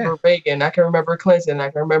can remember Reagan. I can remember Clinton. I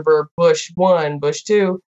can remember Bush 1, Bush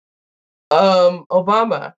 2,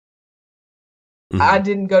 Obama. Mm-hmm. I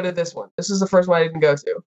didn't go to this one. This was the first one I didn't go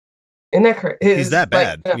to. Isn't that crazy? He's that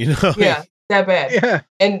bad, you know? Yeah, that bad. Yeah.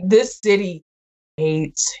 And this city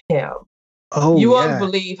hates him. Oh, you won't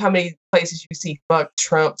believe how many places you see "fuck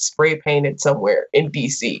Trump" spray painted somewhere in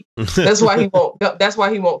DC. That's why he won't. That's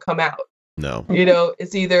why he won't come out. No. You know,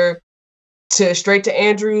 it's either straight to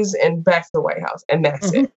Andrews and back to the White House, and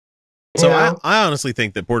that's it. So I honestly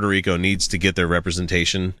think that Puerto Rico needs to get their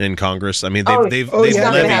representation in Congress. I mean, they've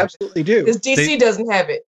absolutely do. Because DC doesn't have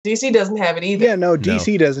it. DC doesn't have it either. Yeah, no,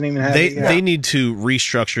 DC doesn't even have it. They need to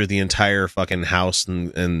restructure the entire fucking House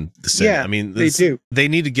and the Senate. Yeah, I mean, they do. They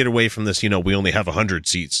need to get away from this, you know, we only have 100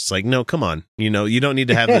 seats. It's like, no, come on. You know, you don't need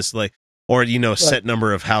to have this like, or, you know, set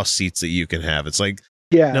number of House seats that you can have. It's like,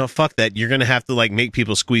 no, fuck that. You're going to have to like make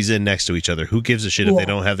people squeeze in next to each other. Who gives a shit if they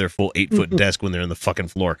don't have their full 8-foot desk when they're in the fucking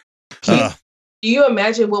floor? Do you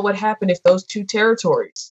imagine what would happen if those two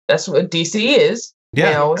territories, that's what DC is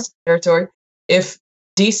now, territory, if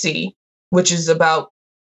DC, which is about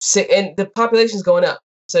and the population is going up.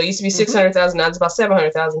 So it used to be 600,000, now it's about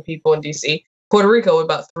 700,000 people in DC. Puerto Rico,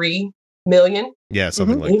 about 3 million. Yeah,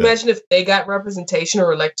 something like that. Imagine if they got representation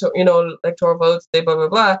or electoral votes, blah, blah,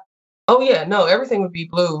 blah. Oh, yeah, no, everything would be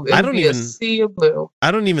blue. It would be a sea of blue.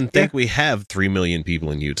 I don't even think we have 3 million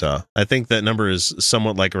people in Utah. I think that number is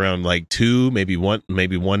somewhat like around like 2, maybe 1 and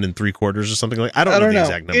 3/4 or something like. I don't know the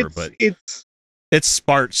exact number, but it's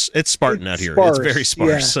sparse. It's Spartan out here. It's very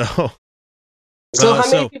sparse. Yeah. So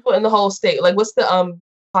how many people in the whole state? Like, what's the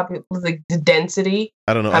the density?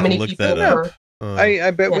 I don't know. How many people? That up.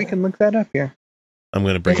 I bet we can look that up here. I'm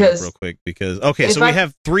going to bring it up real quick because so we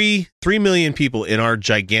have 3 million people in our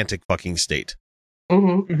gigantic fucking state.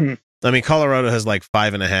 Mm-hmm. Mm-hmm. I mean, Colorado has like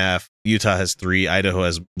 5.5. Utah has 3. Idaho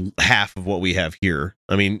has half of what we have here.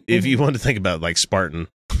 I mean, if you want to think about like Spartan,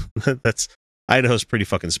 Idaho's pretty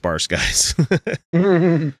fucking sparse, guys.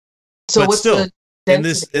 So what's still the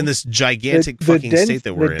density? in this gigantic fucking state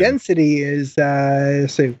that we're in? The density is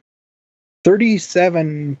say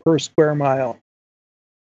 37 per square mile.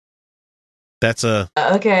 That's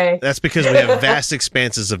okay. That's because we have vast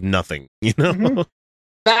expanses of nothing, you know?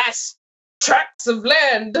 Vast. tracts of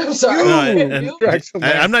land. I'm sorry.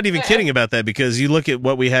 I'm not even kidding about that, because you look at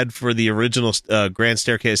what we had for the original Grand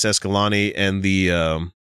Staircase Escalante and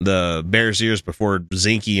the Bears Ears before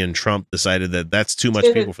Zinke and Trump decided that that's too much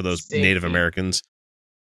people for those Native Americans.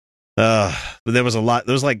 But there was a lot.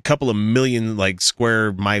 There was like a couple of million like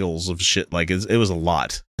square miles of shit. Like it was a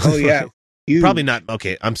lot. Oh yeah. Probably not.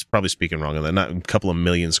 Okay, I'm probably speaking wrong on that. Not a couple of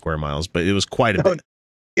million square miles, but it was quite a bit.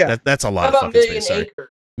 Yeah, that's a lot of fucking space. Sorry.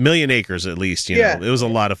 Million acres at least. You know, it was a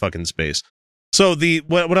lot of fucking space. So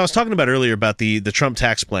what I was talking about earlier about the Trump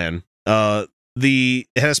tax plan, it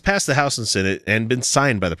has passed the House and Senate and been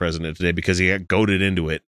signed by the president today because he got goaded into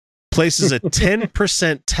it. Places a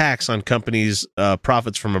 10% tax on companies'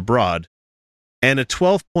 profits from abroad, and a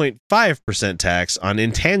 12.5% tax on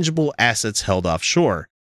intangible assets held offshore.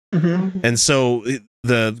 Mm-hmm. And so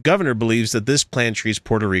the governor believes that this plan treats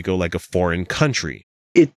Puerto Rico like a foreign country.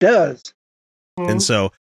 It does. And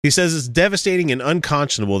so he says it's devastating and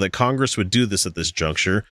unconscionable that Congress would do this at this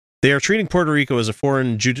juncture. They are treating Puerto Rico as a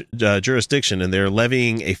foreign jurisdiction, and they're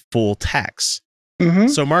levying a full tax. Mm-hmm.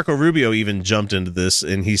 So Marco Rubio even jumped into this,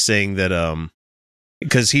 and he's saying that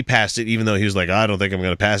because he passed it, even though he was like, I don't think I'm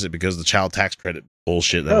going to pass it because of the child tax credit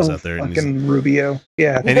bullshit that was out there. Fucking Rubio.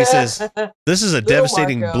 Yeah. And he says, this is a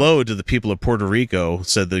devastating blow to the people of Puerto Rico,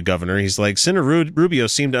 said the governor. He's like, Senator Rubio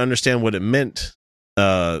seemed to understand what it meant,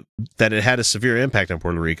 that it had a severe impact on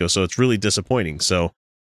Puerto Rico. So it's really disappointing. So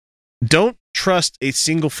don't trust a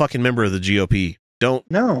single fucking member of the GOP. Don't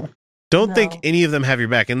think any of them have your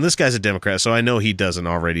back. And this guy's a Democrat, so I know he doesn't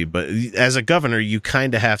already. But as a governor, you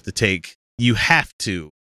kind of have to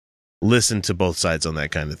listen to both sides on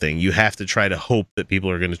that kind of thing. You have to try to hope that people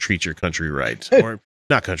are going to treat your country right. Or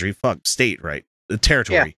not country, state right. The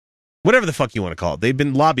territory. Yeah. Whatever the fuck you want to call it. They've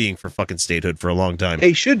been lobbying for fucking statehood for a long time.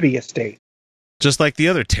 They should be a state. Just like the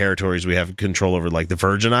other territories we have control over, like the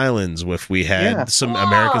Virgin Islands, if we had some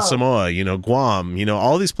American Samoa, Guam,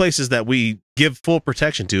 all these places that we give full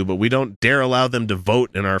protection to, but we don't dare allow them to vote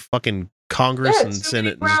in our fucking Congress and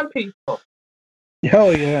Senate. Brown people. Oh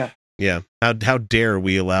yeah. Yeah. How dare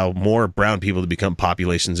we allow more brown people to become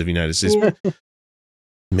populations of the United States? Yeah.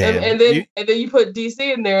 Man. And then you put DC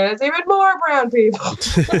in there, and it's even more brown people.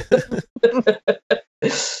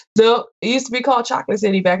 So it used to be called Chocolate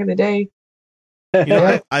City back in the day.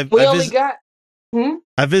 I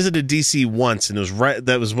visited DC once, and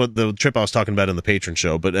that was what the trip I was talking about in the patron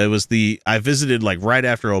show, but it was I visited like right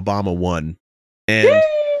after Obama won, and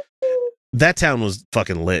that town was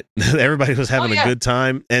fucking lit. Everybody was having a good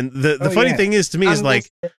time. And the funny thing is, to me, is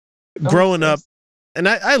like growing up, and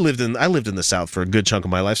I lived in the South for a good chunk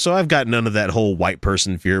of my life, so I've got none of that whole white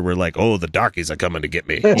person fear where like, oh, the darkies are coming to get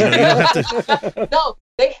me. You don't have to. No,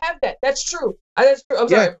 they have that. That's true. That's true. I'm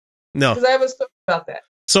sorry. No, because I have a story about that.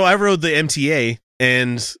 So I rode the MTA,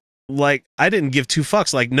 and like I didn't give two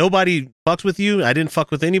fucks. Like nobody fucked with you. I didn't fuck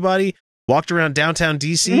with anybody. Walked around downtown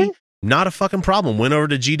DC, not a fucking problem. Went over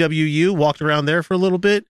to GWU, walked around there for a little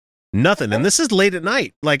bit, nothing. And this is late at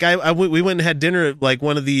night. Like we went and had dinner at like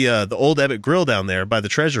one of the old Ebbett Grill down there by the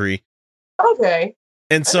Treasury. Okay.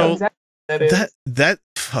 And so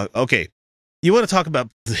okay. You want to talk about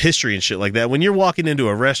the history and shit like that. When you're walking into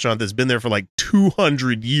a restaurant that's been there for like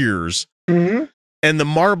 200 years, and the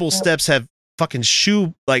marble steps have fucking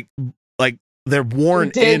shoe, like they're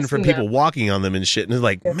worn in from people walking on them and shit. And it's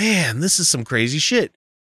like, man, this is some crazy shit.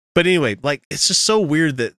 But anyway, like, it's just so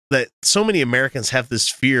weird that so many Americans have this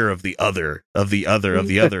fear of the other,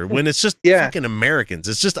 when it's just fucking Americans.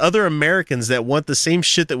 It's just other Americans that want the same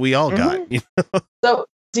shit that we all got. You know? So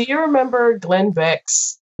do you remember Glenn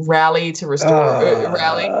Beck's rally to restore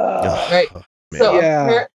rally, right? So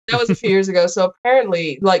that was a few years ago. So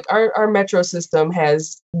apparently, like our metro system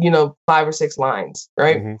has 5 or 6 lines,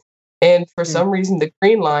 right? And for some reason, the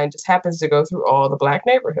green line just happens to go through all the black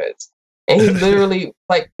neighborhoods. And he literally,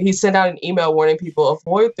 he sent out an email warning people,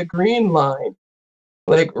 avoid the green line.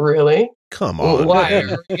 Like, really? Come on. Why?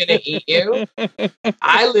 Are we going to eat you?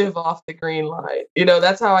 I live off the green line.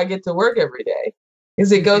 That's how I get to work every day.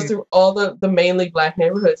 Because it goes through all the mainly black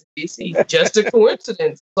neighborhoods in DC. Just a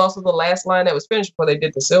coincidence. It's also the last line that was finished before they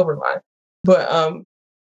did the silver line. But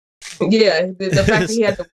the fact that he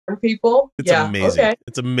had to warn people. It's amazing. Okay.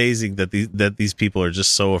 It's amazing that these people are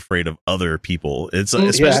just so afraid of other people. It's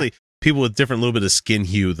especially people with different little bit of skin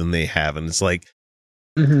hue than they have, and it's like,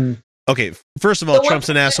 okay. First of all, Trump's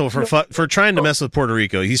an asshole for trying to mess with Puerto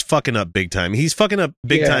Rico. He's fucking up big time. He's fucking up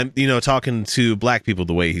big time. Talking to black people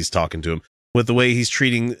the way he's talking to them. With the way he's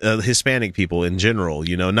treating Hispanic people in general,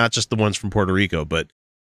 not just the ones from Puerto Rico, but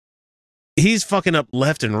he's fucking up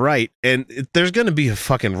left and right, and there's going to be a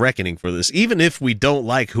fucking reckoning for this. Even if we don't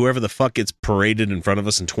like whoever the fuck gets paraded in front of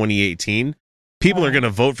us in 2018, people are going to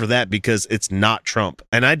vote for that because it's not Trump.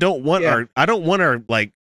 And I don't want I don't want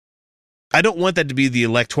that to be the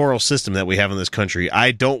electoral system that we have in this country.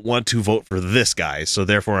 I don't want to vote for this guy, so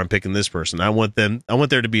therefore I'm picking this person. I want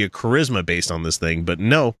there to be a charisma based on this thing, but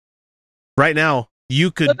no. Right now, you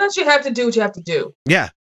could. Sometimes you have to do what you have to do.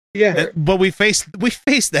 Yeah. Yeah. But we faced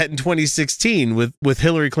that in 2016 with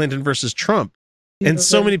Hillary Clinton versus Trump. And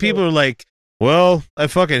so many people are like, well, I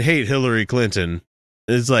fucking hate Hillary Clinton.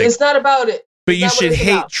 It's like, it's not about it. But you should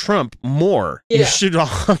hate Trump more. Yeah. You should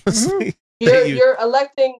honestly. You're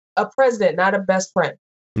electing a president, not a best friend.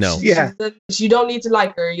 No. Yeah. You don't need to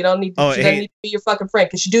like her. You don't need to, she doesn't need to be your fucking friend.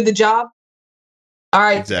 Can she do the job? All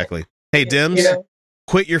right. Exactly. Hey, Dems,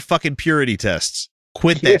 quit your fucking purity tests.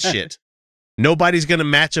 Quit that shit. Nobody's going to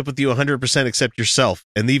match up with you 100% except yourself.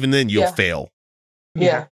 And even then, you'll fail.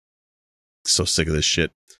 Yeah. So sick of this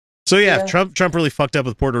shit. So Trump really fucked up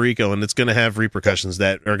with Puerto Rico, and it's going to have repercussions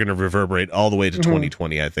that are going to reverberate all the way to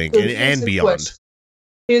 2020, I think, and beyond.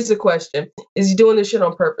 Here's the question. Is he doing this shit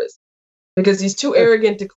on purpose? Because he's too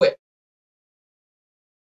arrogant to quit.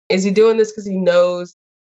 Is he doing this because he knows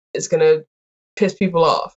it's going to piss people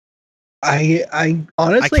off? I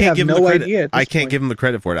honestly have no idea. I can't give him the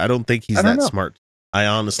credit for it. I don't think he's that smart. I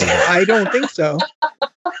honestly don't. I don't think so.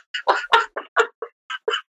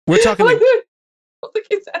 We're talking like...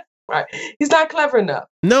 Right. He's not clever enough.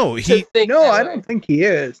 No, I don't think he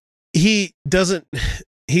is. He doesn't.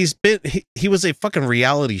 He was a fucking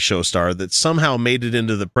reality show star that somehow made it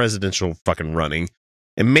into the presidential fucking running,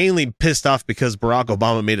 and mainly pissed off because Barack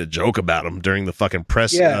Obama made a joke about him during the fucking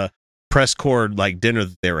press corps like dinner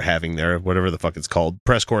that they were having there, whatever the fuck it's called,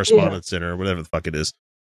 press correspondence dinner, or whatever the fuck it is.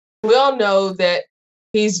 We all know that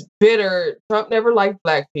he's bitter. Trump never liked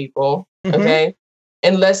black people, okay,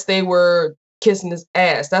 unless they were kissing his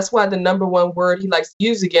ass. That's why the number one word he likes to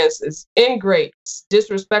use against is ingrates,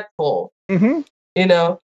 disrespectful. You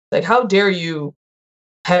know, like, how dare you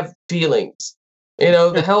have feelings? You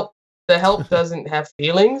know, the help doesn't have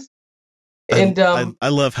feelings. And I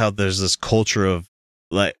love how there's this culture of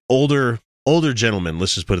like older gentlemen.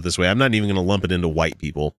 Let's just put it this way. I'm not even going to lump it into white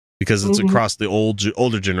people because it's across the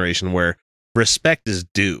older generation where respect is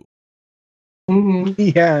due.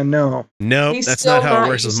 Yeah, no, that's not how it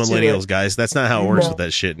works with millennials, guys. That's not how it works with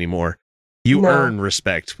that shit anymore. You earn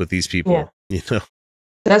respect with these people. You know.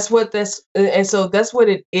 That's what it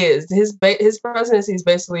is. His presidency is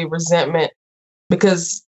basically resentment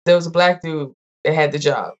because there was a black dude that had the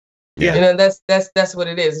job. Yeah, you know, that's what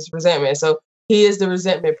it is. It's resentment. So he is the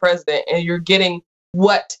resentment president, and you're getting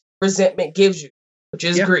what resentment gives you, which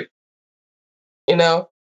is grief. You know,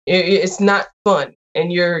 it's not fun,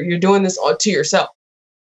 and you're doing this all to yourself.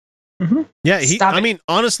 Yeah,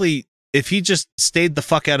 honestly, if he just stayed the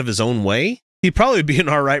fuck out of his own way, he'd probably be an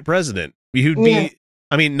all right president. He'd be.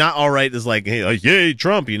 I mean, not all right is like, hey, yay,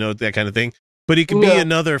 Trump, you know, that kind of thing. But he could be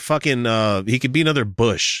another fucking, he could be another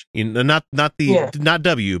Bush, you know, not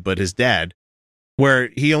W, but his dad, where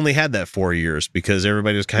he only had that 4 years because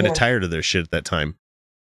everybody was kind of tired of their shit at that time.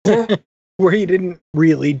 Where he didn't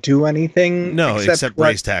really do anything. No, except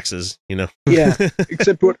raise taxes, you know. Yeah,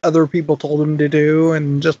 except what other people told him to do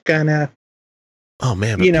and just kind of. Oh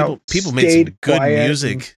man, but people made some good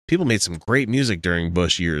music. People made some great music during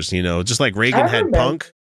Bush years, you know, just like Reagan had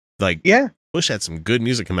punk. Like Bush had some good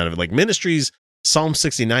music come out of it. Like Ministry's Psalm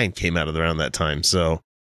 69 came out of around that time. So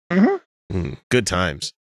good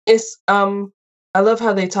times. It's I love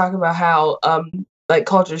how they talk about how like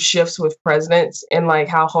culture shifts with presidents and like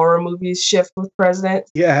how horror movies shift with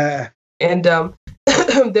presidents. Yeah. And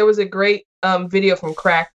there was a great video from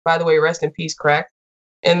Crack, by the way, rest in peace, Crack.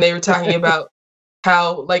 And they were talking about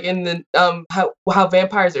how like in the how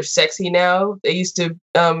vampires are sexy now. They used to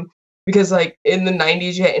because like in the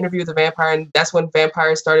 90s you had Interview with a Vampire, and that's when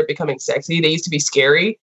vampires started becoming sexy. They used to be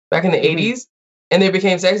scary back in the 80s, and they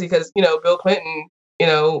became sexy because, you know, Bill Clinton, you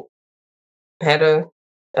know, had a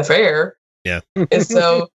affair. Yeah. And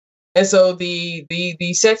so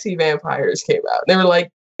the sexy vampires came out. They were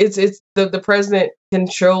like, it's the president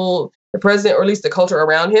or at least the culture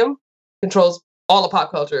around him controls all of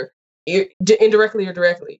pop culture. Indirectly or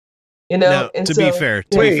directly, you know. Now, to be fair,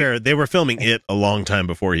 they were filming it a long time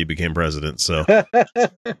before he became president. So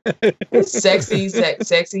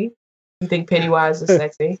sexy. You think Pennywise is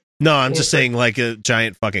sexy? No, I'm just saying, like a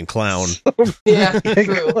giant fucking clown. Yeah,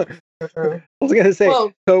 true. I was gonna say.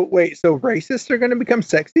 So racists are gonna become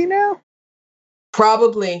sexy now?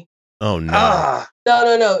 Probably. Oh no!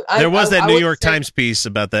 No. There was that New York Times piece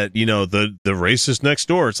about that, the racist next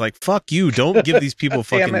door. It's like, fuck you. Don't give these people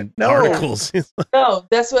fucking articles. No,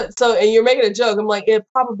 that's what. So, and you're making a joke. I'm like, it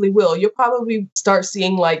probably will. You'll probably start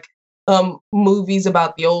seeing like movies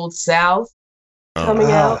about the old South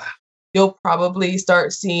coming out. You'll probably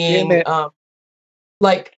start seeing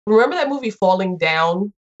like, remember that movie Falling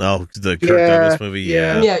Down? Oh, the Kirk Douglas movie.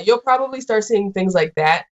 Yeah. You'll probably start seeing things like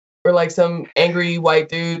that, where like some angry white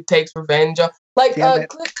dude takes revenge. Like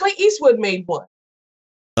Clint Eastwood made one.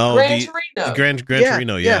 Oh, Gran Torino. Gran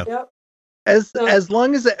Torino, yeah. Yep. As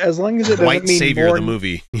long as it doesn't white mean savior more, of the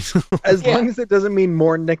movie. As long as it doesn't mean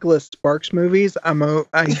more Nicholas Sparks movies, I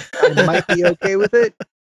might be okay with it.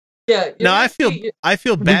 Yeah. No, I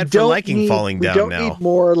feel bad for liking Falling Down now. We don't need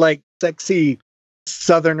more like sexy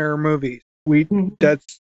Southerner movies. That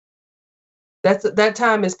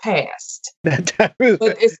time is past. That time is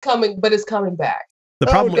but it's coming back. The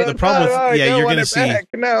problem with you're going to see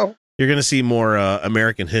no. You're going to see more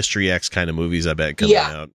American History X kind of movies, I bet, coming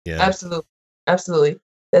out. Yeah, absolutely.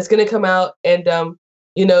 That's going to come out, and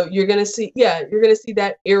you're going to see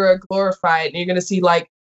that era glorified, and you're going to see like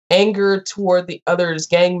anger toward the others,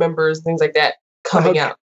 gang members, things like that coming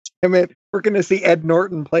out. I mean, we're going to see Ed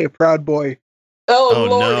Norton play a Proud Boy. Oh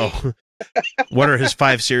Lordy. No! What are his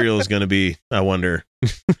 5 serials going to be? I wonder.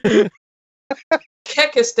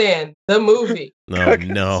 Kekistan, the movie.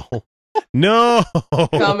 No.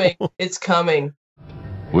 It's coming.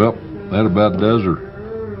 Well, that about does her.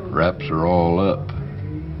 Wraps are all up.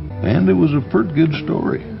 And it was a pretty good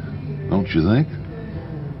story, don't you think?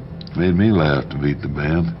 Made me laugh to beat the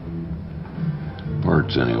band.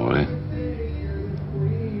 Parts, anyway.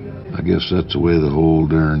 I guess that's the way the whole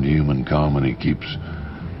darned human comedy keeps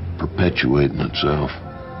perpetuating itself.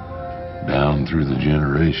 Down through the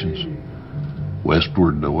generations.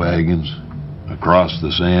 Westward the wagons. Across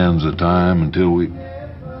the sands of time until we...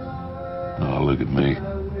 Oh, look at me.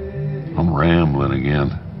 I'm rambling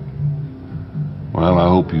again. Well, I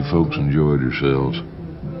hope you folks enjoyed yourselves.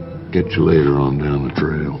 Catch you later on down the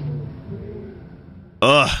trail.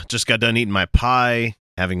 Just got done eating my pie,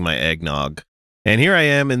 having my eggnog. And here I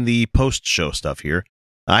am in the post-show stuff here.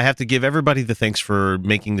 I have to give everybody the thanks for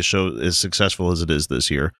making the show as successful as it is this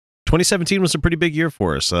year. 2017 was a pretty big year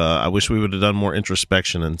for us. I wish we would have done more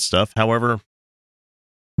introspection and stuff. However,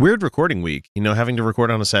 weird recording week, having to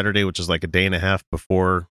record on a Saturday, which is like a day and a half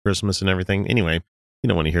before Christmas and everything. Anyway, you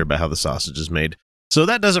don't want to hear about how the sausage is made. So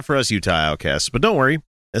that does it for us Utah Outcasts. But don't worry,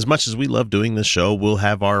 as much as we love doing this show, we'll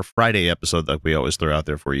have our Friday episode that we always throw out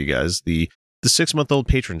there for you guys, the 6-month-old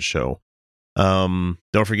patron show. Don't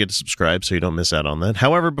forget to subscribe so you don't miss out on that.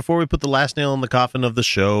 However, before we put the last nail in the coffin of the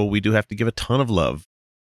show, we do have to give a ton of love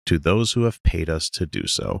to those who have paid us to do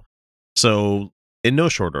so. So, in no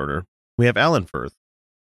short order, we have Alan Firth,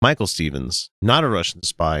 Michael Stevens, Not a Russian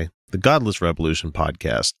Spy, The Godless Revolution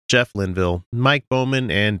Podcast, Jeff Linville, Mike Bowman,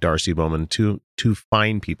 and Darcy Bowman, two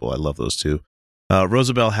fine people. I love those two.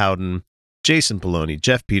 Rosabelle Howden, Jason Poloni,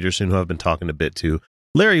 Jeff Peterson, who I've been talking a bit to,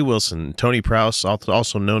 Larry Wilson, Tony Prouse,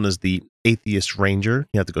 also known as the Atheist Ranger.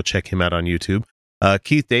 You have to go check him out on YouTube.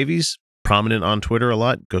 Keith Davies, prominent on Twitter a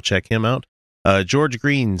lot. Go check him out. George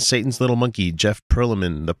Green, Satan's Little Monkey, Jeff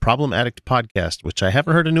Perlman, The Problem Addict Podcast, which I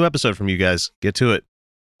haven't heard a new episode from you guys. Get to it.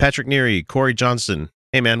 Patrick Neary, Corey Johnston.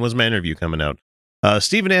 Hey man, when's my interview coming out?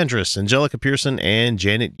 Stephen Andrus, Angelica Pearson, and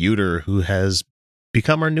Janet Uter, who has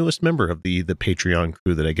become our newest member of the Patreon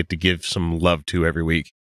crew that I get to give some love to every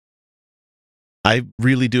week. I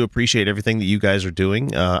really do appreciate everything that you guys are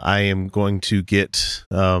doing. I am going to get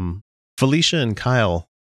Felicia and Kyle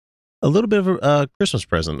a little bit of a Christmas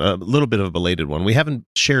present, a little bit of a belated one. We haven't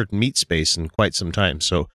shared meat space in quite some time,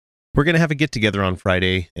 so we're going to have a get-together on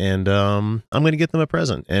Friday, and I'm going to get them a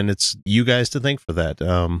present, and it's you guys to thank for that.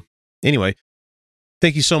 Anyway,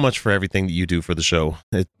 thank you so much for everything that you do for the show.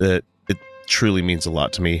 It truly means a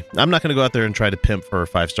lot to me. I'm not going to go out there and try to pimp for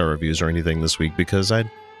 5-star reviews or anything this week, because I'm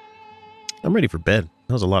ready for bed.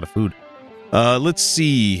 That was a lot of food. Let's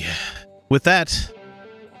see. With that,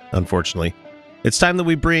 unfortunately, it's time that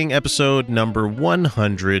we bring episode number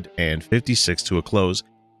 156 to a close,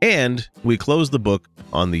 and we close the book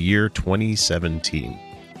on the year 2017.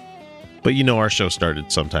 But our show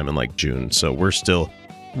started sometime in like June, so we're still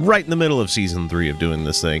right in the middle of season 3 of doing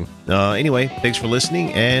this thing. Anyway, thanks for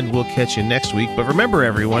listening, and we'll catch you next week. But remember,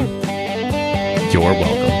 everyone, you're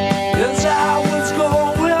welcome.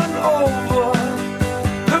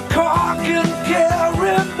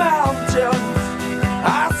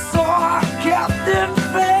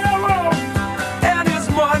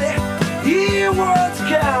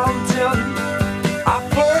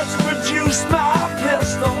 My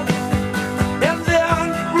pistol and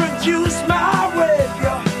then reduce my weight.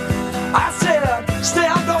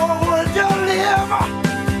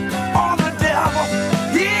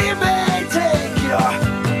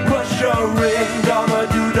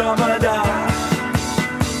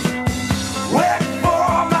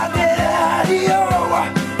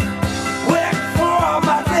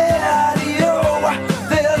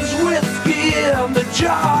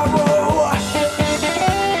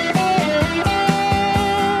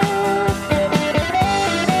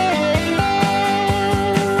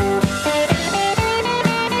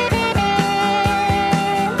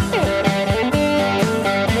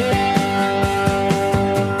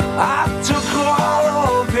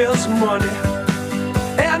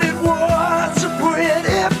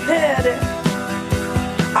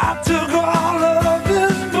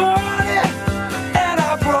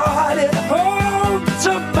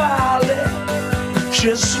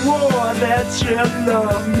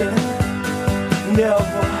 love me,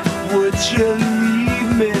 never would you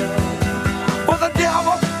leave me. For the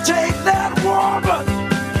devil take that woman,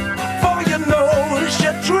 for you know she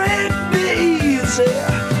treat me easy.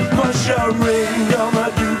 But she ring,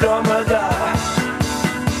 dum-a-do-dum-a-da.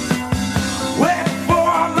 Wait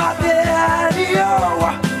for my daddy,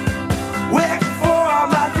 oh. Wait for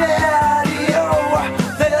my daddy, oh.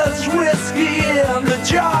 There's whiskey in the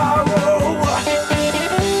jar, oh.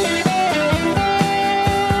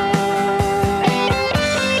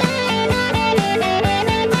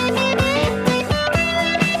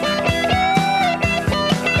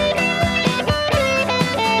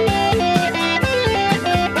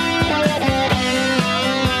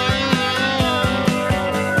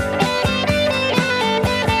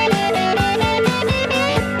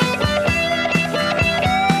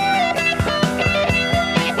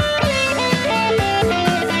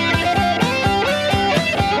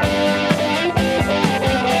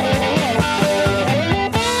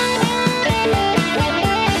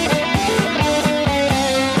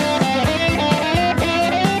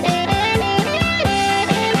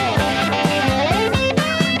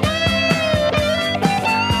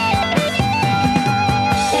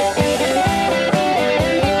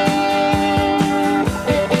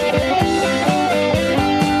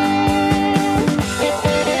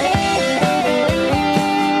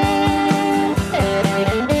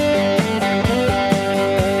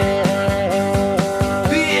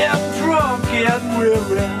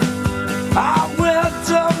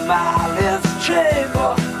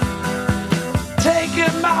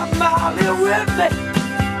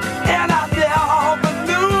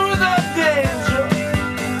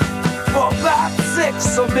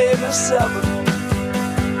 So maybe 7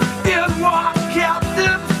 in one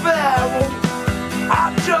Captain Farrell.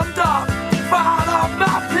 I jumped up, fired up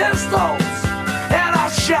my pistols, and I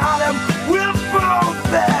shot him with both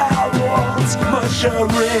barrels. Much a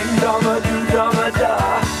ring, dum-a-do-dum-a-da.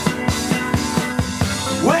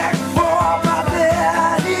 Wait for my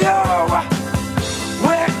daddy, oh.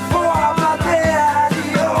 Wait for my daddy,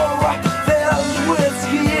 oh. There's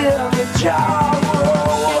whiskey in the jar.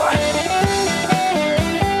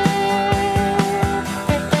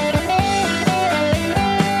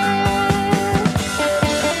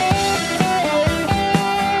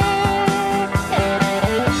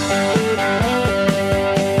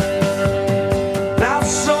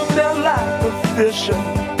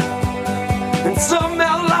 And some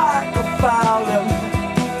men like a violin,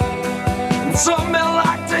 and some men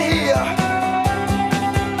like to hear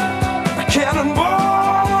a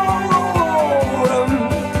cannonball rolling.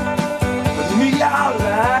 But me, I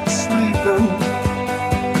like sleeping,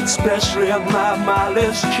 especially in my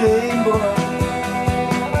mindless chamber.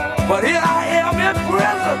 But here I am in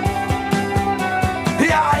prison,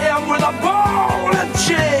 here I am with a ball and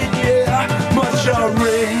chain, yeah. Much a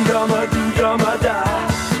ring, dum-a-do-dum-a-da.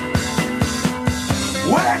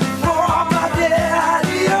 Wait for my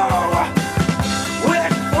daddy, oh.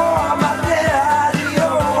 Wait for my daddy,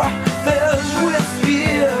 oh. There's whiskey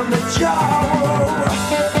in the jar, oh.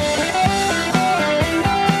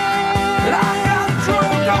 And I got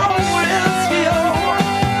drunk on whiskey, oh.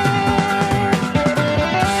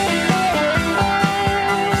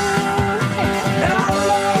 And I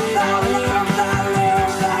love, I love, I love, I love,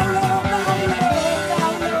 I love, I love,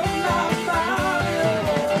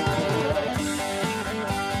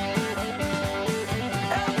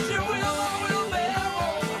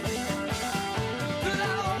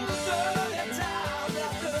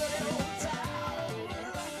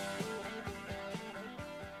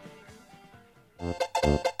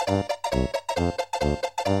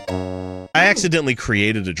 I accidentally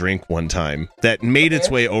created a drink one time that made its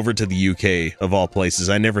way over to the UK, of all places.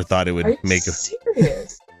 I never thought it would make a...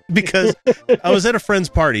 serious? Because I was at a friend's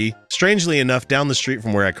party, strangely enough, down the street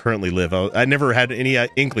from where I currently live. I never had any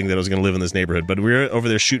inkling that I was going to live in this neighborhood, but we were over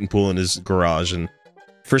there shooting pool in his garage, and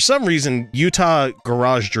for some reason, Utah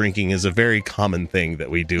garage drinking is a very common thing that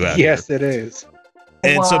we do out here. Yes, it is.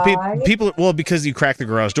 And Why? so people, well, because you crack the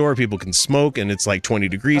garage door, people can smoke, and it's like 20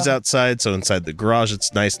 degrees outside. So inside the garage,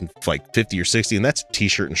 it's nice and like 50 or 60, and that's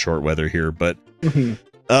t-shirt and short weather here. But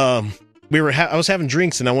I was having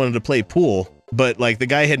drinks, and I wanted to play pool, but like the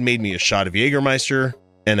guy had made me a shot of Jägermeister,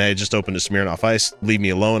 and I had just opened a Smirnoff Ice. Leave me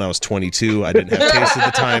alone. I was 22. I didn't have taste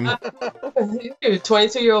at the time. You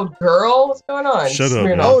 22-year-old girl? What's going on? Shut up.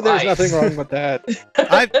 Oh, there's nothing wrong with that.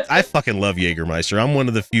 I fucking love Jägermeister. I'm one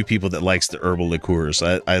of the few people that likes the herbal liqueurs.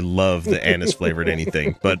 I love the anise flavored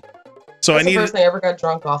anything. But so that's I need the first thing I ever got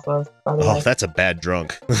drunk off of. By the way. That's a bad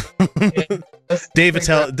drunk. Dave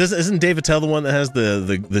Attell isn't Dave Attell the one that has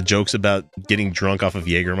the jokes about getting drunk off of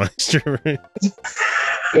Jägermeister? Right?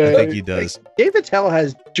 I think he does. Dave Attell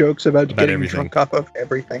has jokes about getting everything. drunk off of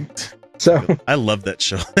everything. So I love that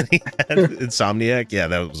show that he had, Insomniac. Yeah,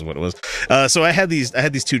 that was what it was. So I had these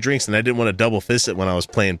 2 drinks, and I didn't want to double fist it when I was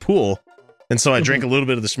playing pool. And so I drank a little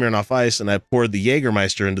bit of the Smirnoff Ice, and I poured the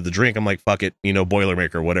Jägermeister into the drink. I'm like, fuck it,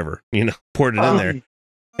 Boilermaker, whatever, poured it in there.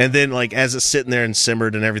 And then, like, as it's sitting there and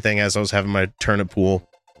simmered and everything, as I was having my turn at pool,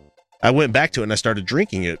 I went back to it and I started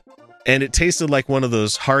drinking it. And it tasted like one of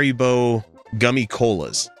those Haribo gummy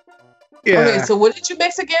colas. Yeah. Okay, so what did you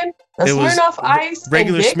mix again? A Smirnoff Ice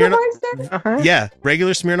regular and Smirnoff. Jägermeister? Yeah,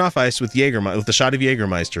 regular Smirnoff Ice with with a shot of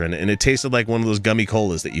Jägermeister in it, and it tasted like one of those gummy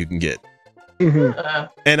colas that you can get.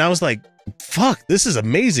 And I was like, "Fuck, this is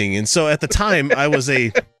amazing!" And so at the time, I was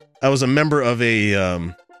a member of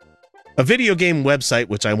a video game website,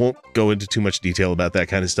 which I won't go into too much detail about that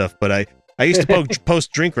kind of stuff. But I used to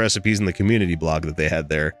post drink recipes in the community blog that they had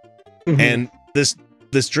there, and this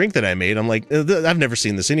drink that I made, I'm like, I've never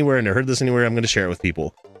seen this anywhere, and I heard this anywhere. I'm going to share it with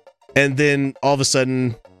people. And then all of a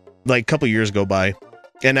sudden, like a couple years go by,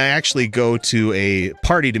 and I actually go to a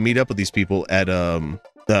party to meet up with these people at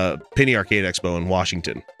the Penny Arcade Expo in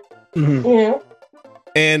Washington. Yeah.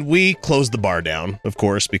 And we closed the bar down, of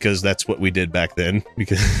course, because that's what we did back then.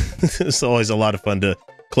 Because it's always a lot of fun to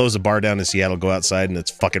close a bar down in Seattle, go outside, and it's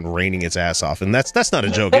fucking raining its ass off. And that's not a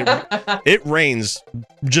joke. It rains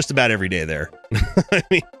just about every day there. I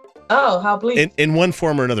mean, oh, how bleak. In one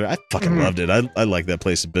form or another. I fucking loved it. I like that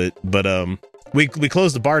place a bit. But we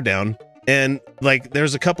closed the bar down, and like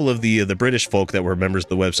there's a couple of the British folk that were members of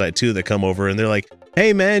the website too that come over, and they're like,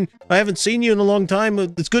 "Hey man, I haven't seen you in a long time.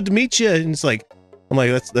 It's good to meet you." And it's like, I'm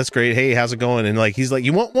like, that's great. Hey, how's it going? And like, he's like,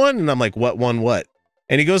 "You want one?" And I'm like, "What one? What?"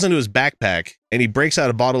 And he goes into his backpack and he breaks out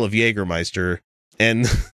a bottle of Jägermeister and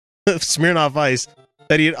Smirnoff Ice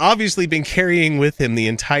that he had obviously been carrying with him the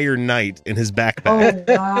entire night in his backpack.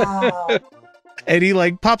 Oh, wow. And he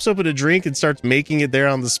like pops open a drink and starts making it there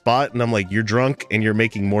on the spot. And I'm like, "You're drunk and you're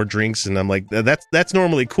making more drinks." And I'm like, that's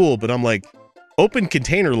normally cool. But I'm like, open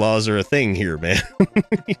container laws are a thing here, man.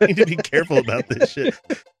 You need to be careful about this shit.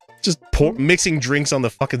 Just mixing drinks on the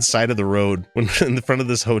fucking side of the road in the front of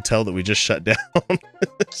this hotel that we just shut down.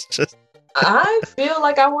 It's just. I feel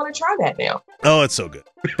like I want to try that now. Oh, it's so good,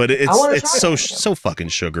 but it's so fucking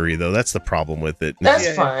sugary though. That's the problem with it.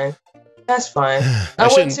 That's fine. That's fine.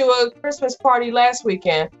 I went to a Christmas party last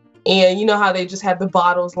weekend, and you know how they just had the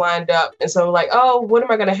bottles lined up, and so I'm like, oh, what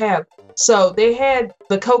am I gonna have? So they had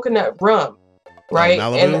the coconut rum, right?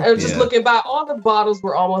 And I was just looking by. All the bottles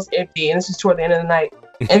were almost empty, and this was toward the end of the night.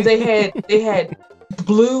 And they had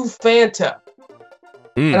blue Fanta,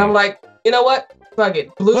 and I'm like, you know what? Fuck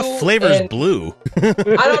it. Blue. What flavor is blue? I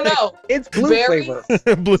don't know. It's blue flavor.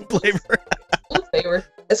 Blue flavor. Blue flavor.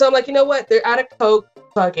 And so I'm like, you know what? They're out of Coke.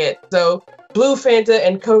 Fuck it. So blue Fanta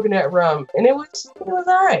and coconut rum, and it was all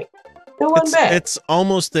right. It wasn't bad. It's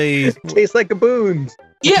almost It tastes like a boon.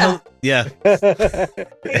 Yeah. Yeah.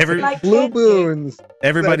 Like Blue Boons.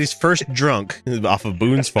 Everybody's first drunk off of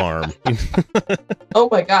Boone's Farm. Oh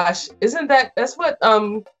my gosh. That's what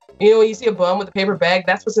when you see a bum with a paper bag,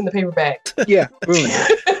 that's what's in the paper bag. Yeah. Boon.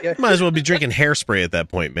 Yeah. Might as well be drinking hairspray at that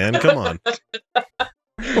point, man. Come on.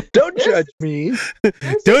 Don't judge me.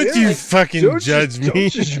 Don't you fucking judge me.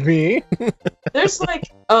 Don't judge me. There's like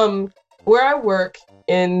where I work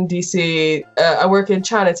in DC, I work in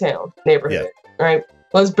Chinatown neighborhood, right?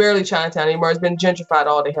 Well, it's barely Chinatown anymore. It's been gentrified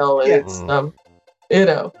all to hell, and it's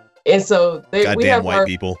and so we have white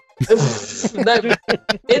people. it's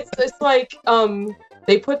like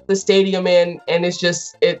they put the stadium in, and it's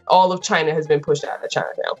just all of China has been pushed out of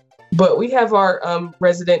Chinatown. But we have our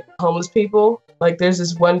resident homeless people. Like there's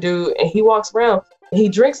this one dude, and he walks around and he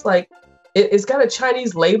drinks like it's got a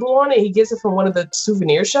Chinese label on it. He gets it from one of the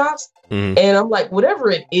souvenir shops. And I'm like, whatever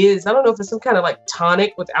it is, I don't know if it's some kind of like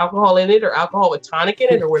tonic with alcohol in it or alcohol with tonic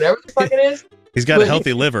in it or whatever the fuck it is. He's got a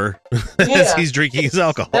healthy liver as he's drinking his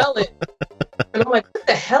alcohol. Smell it. And I'm like, what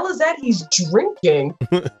the hell is that he's drinking?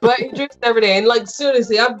 But he drinks every day. And like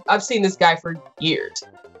seriously, I've seen this guy for years.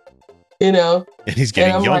 You know? And he's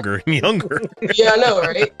getting younger and younger. Yeah, I know,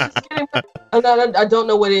 right? I don't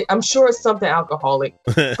know what I'm sure it's something alcoholic.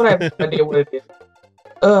 But I have no idea what it is.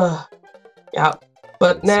 Yeah.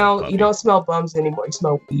 But now you don't smell bums anymore. You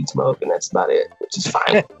smell weed smoke, and that's about it, which is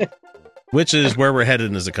fine. Which is where we're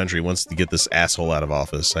headed as a country once to get this asshole out of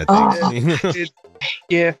office, I think.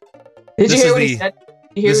 Yeah. Did you hear what he said?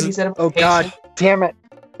 Did you hear what he said about God damn it.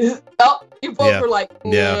 Oh, you both were like,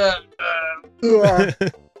 yeah.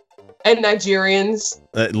 And Nigerians.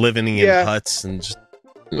 Living in huts and just...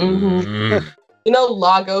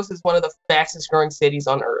 Lagos is one of the fastest growing cities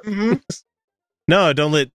on earth. Mm-hmm. No,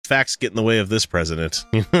 don't let facts get in the way of this president.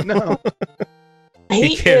 No.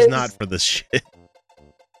 He cares not for this shit.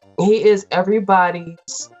 He is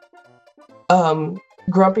everybody's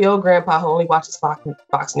grumpy old grandpa who only watches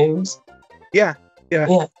Fox News. Yeah.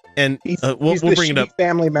 And he's we'll the bring it up.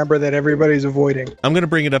 Family member that everybody's avoiding. I'm going to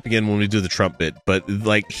bring it up again when we do the Trump bit, but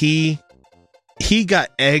like he got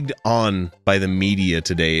egged on by the media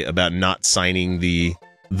today about not signing the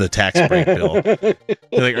tax break bill.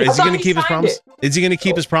 Like, is he going to keep his promise? Is he going to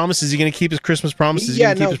keep his promise? Is he going to keep his Christmas promise? Is he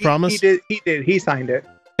going to keep his promise? He did. He signed it.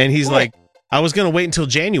 And he's like, I was going to wait until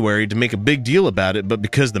January to make a big deal about it, but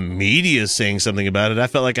because the media is saying something about it, I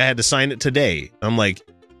felt like I had to sign it today. I'm like,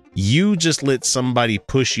 you just let somebody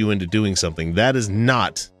push you into doing something. That is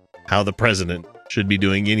not how the president should be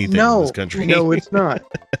doing anything in this country. No, it's not.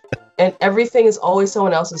 And everything is always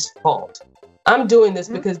someone else's fault. I'm doing this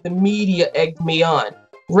because the media egged me on.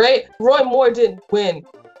 Roy Moore didn't win.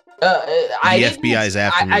 The FBI's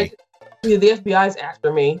after me. The FBI's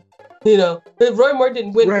after me. Roy Moore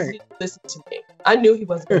didn't win because he didn't listen to me. I knew he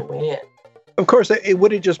wasn't going to win. Of course, it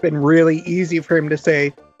would have just been really easy for him to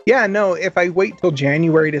say, yeah, no, if I wait till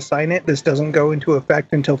January to sign it, this doesn't go into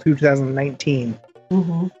effect until 2019.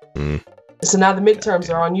 Mm-hmm. Mm. So now the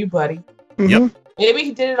midterms are on you, buddy. Mm-hmm. Yep. Maybe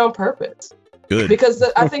he did it on purpose. Good. Because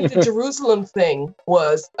I think the Jerusalem thing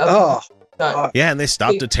was... yeah, and they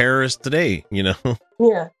stopped a terrorist today, Yeah.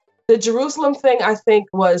 The Jerusalem thing, I think,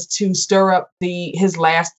 was to stir up his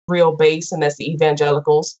last real base, and that's the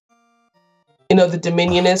evangelicals. The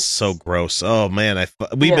Dominionists. So gross. Oh man,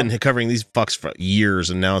 we've been covering these fucks for years,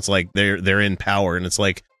 and now it's like they're in power, and it's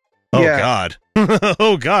like, God,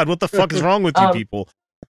 oh God, what the fuck is wrong with you people?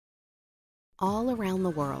 All around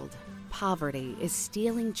the world, poverty is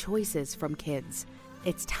stealing choices from kids.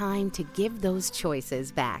 It's time to give those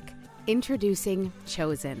choices back. Introducing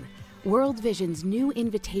Chosen, World Vision's new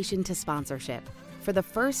invitation to sponsorship. For the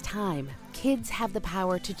first time, kids have the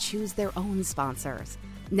power to choose their own sponsors.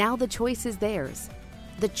 Now the choice is theirs.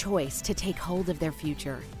 The choice to take hold of their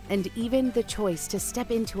future, and even the choice to step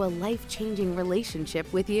into a life-changing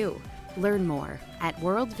relationship with you. Learn more at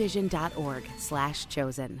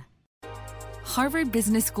worldvision.org/chosen. Harvard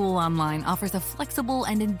Business School Online offers a flexible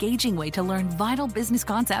and engaging way to learn vital business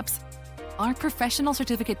concepts. Our professional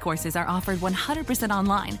certificate courses are offered 100%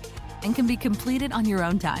 online and can be completed on your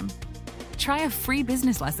own time. Try a free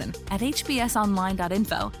business lesson at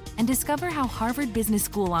hbsonline.info and discover how Harvard Business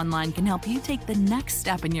School Online can help you take the next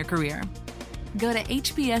step in your career. Go to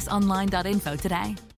hbsonline.info today.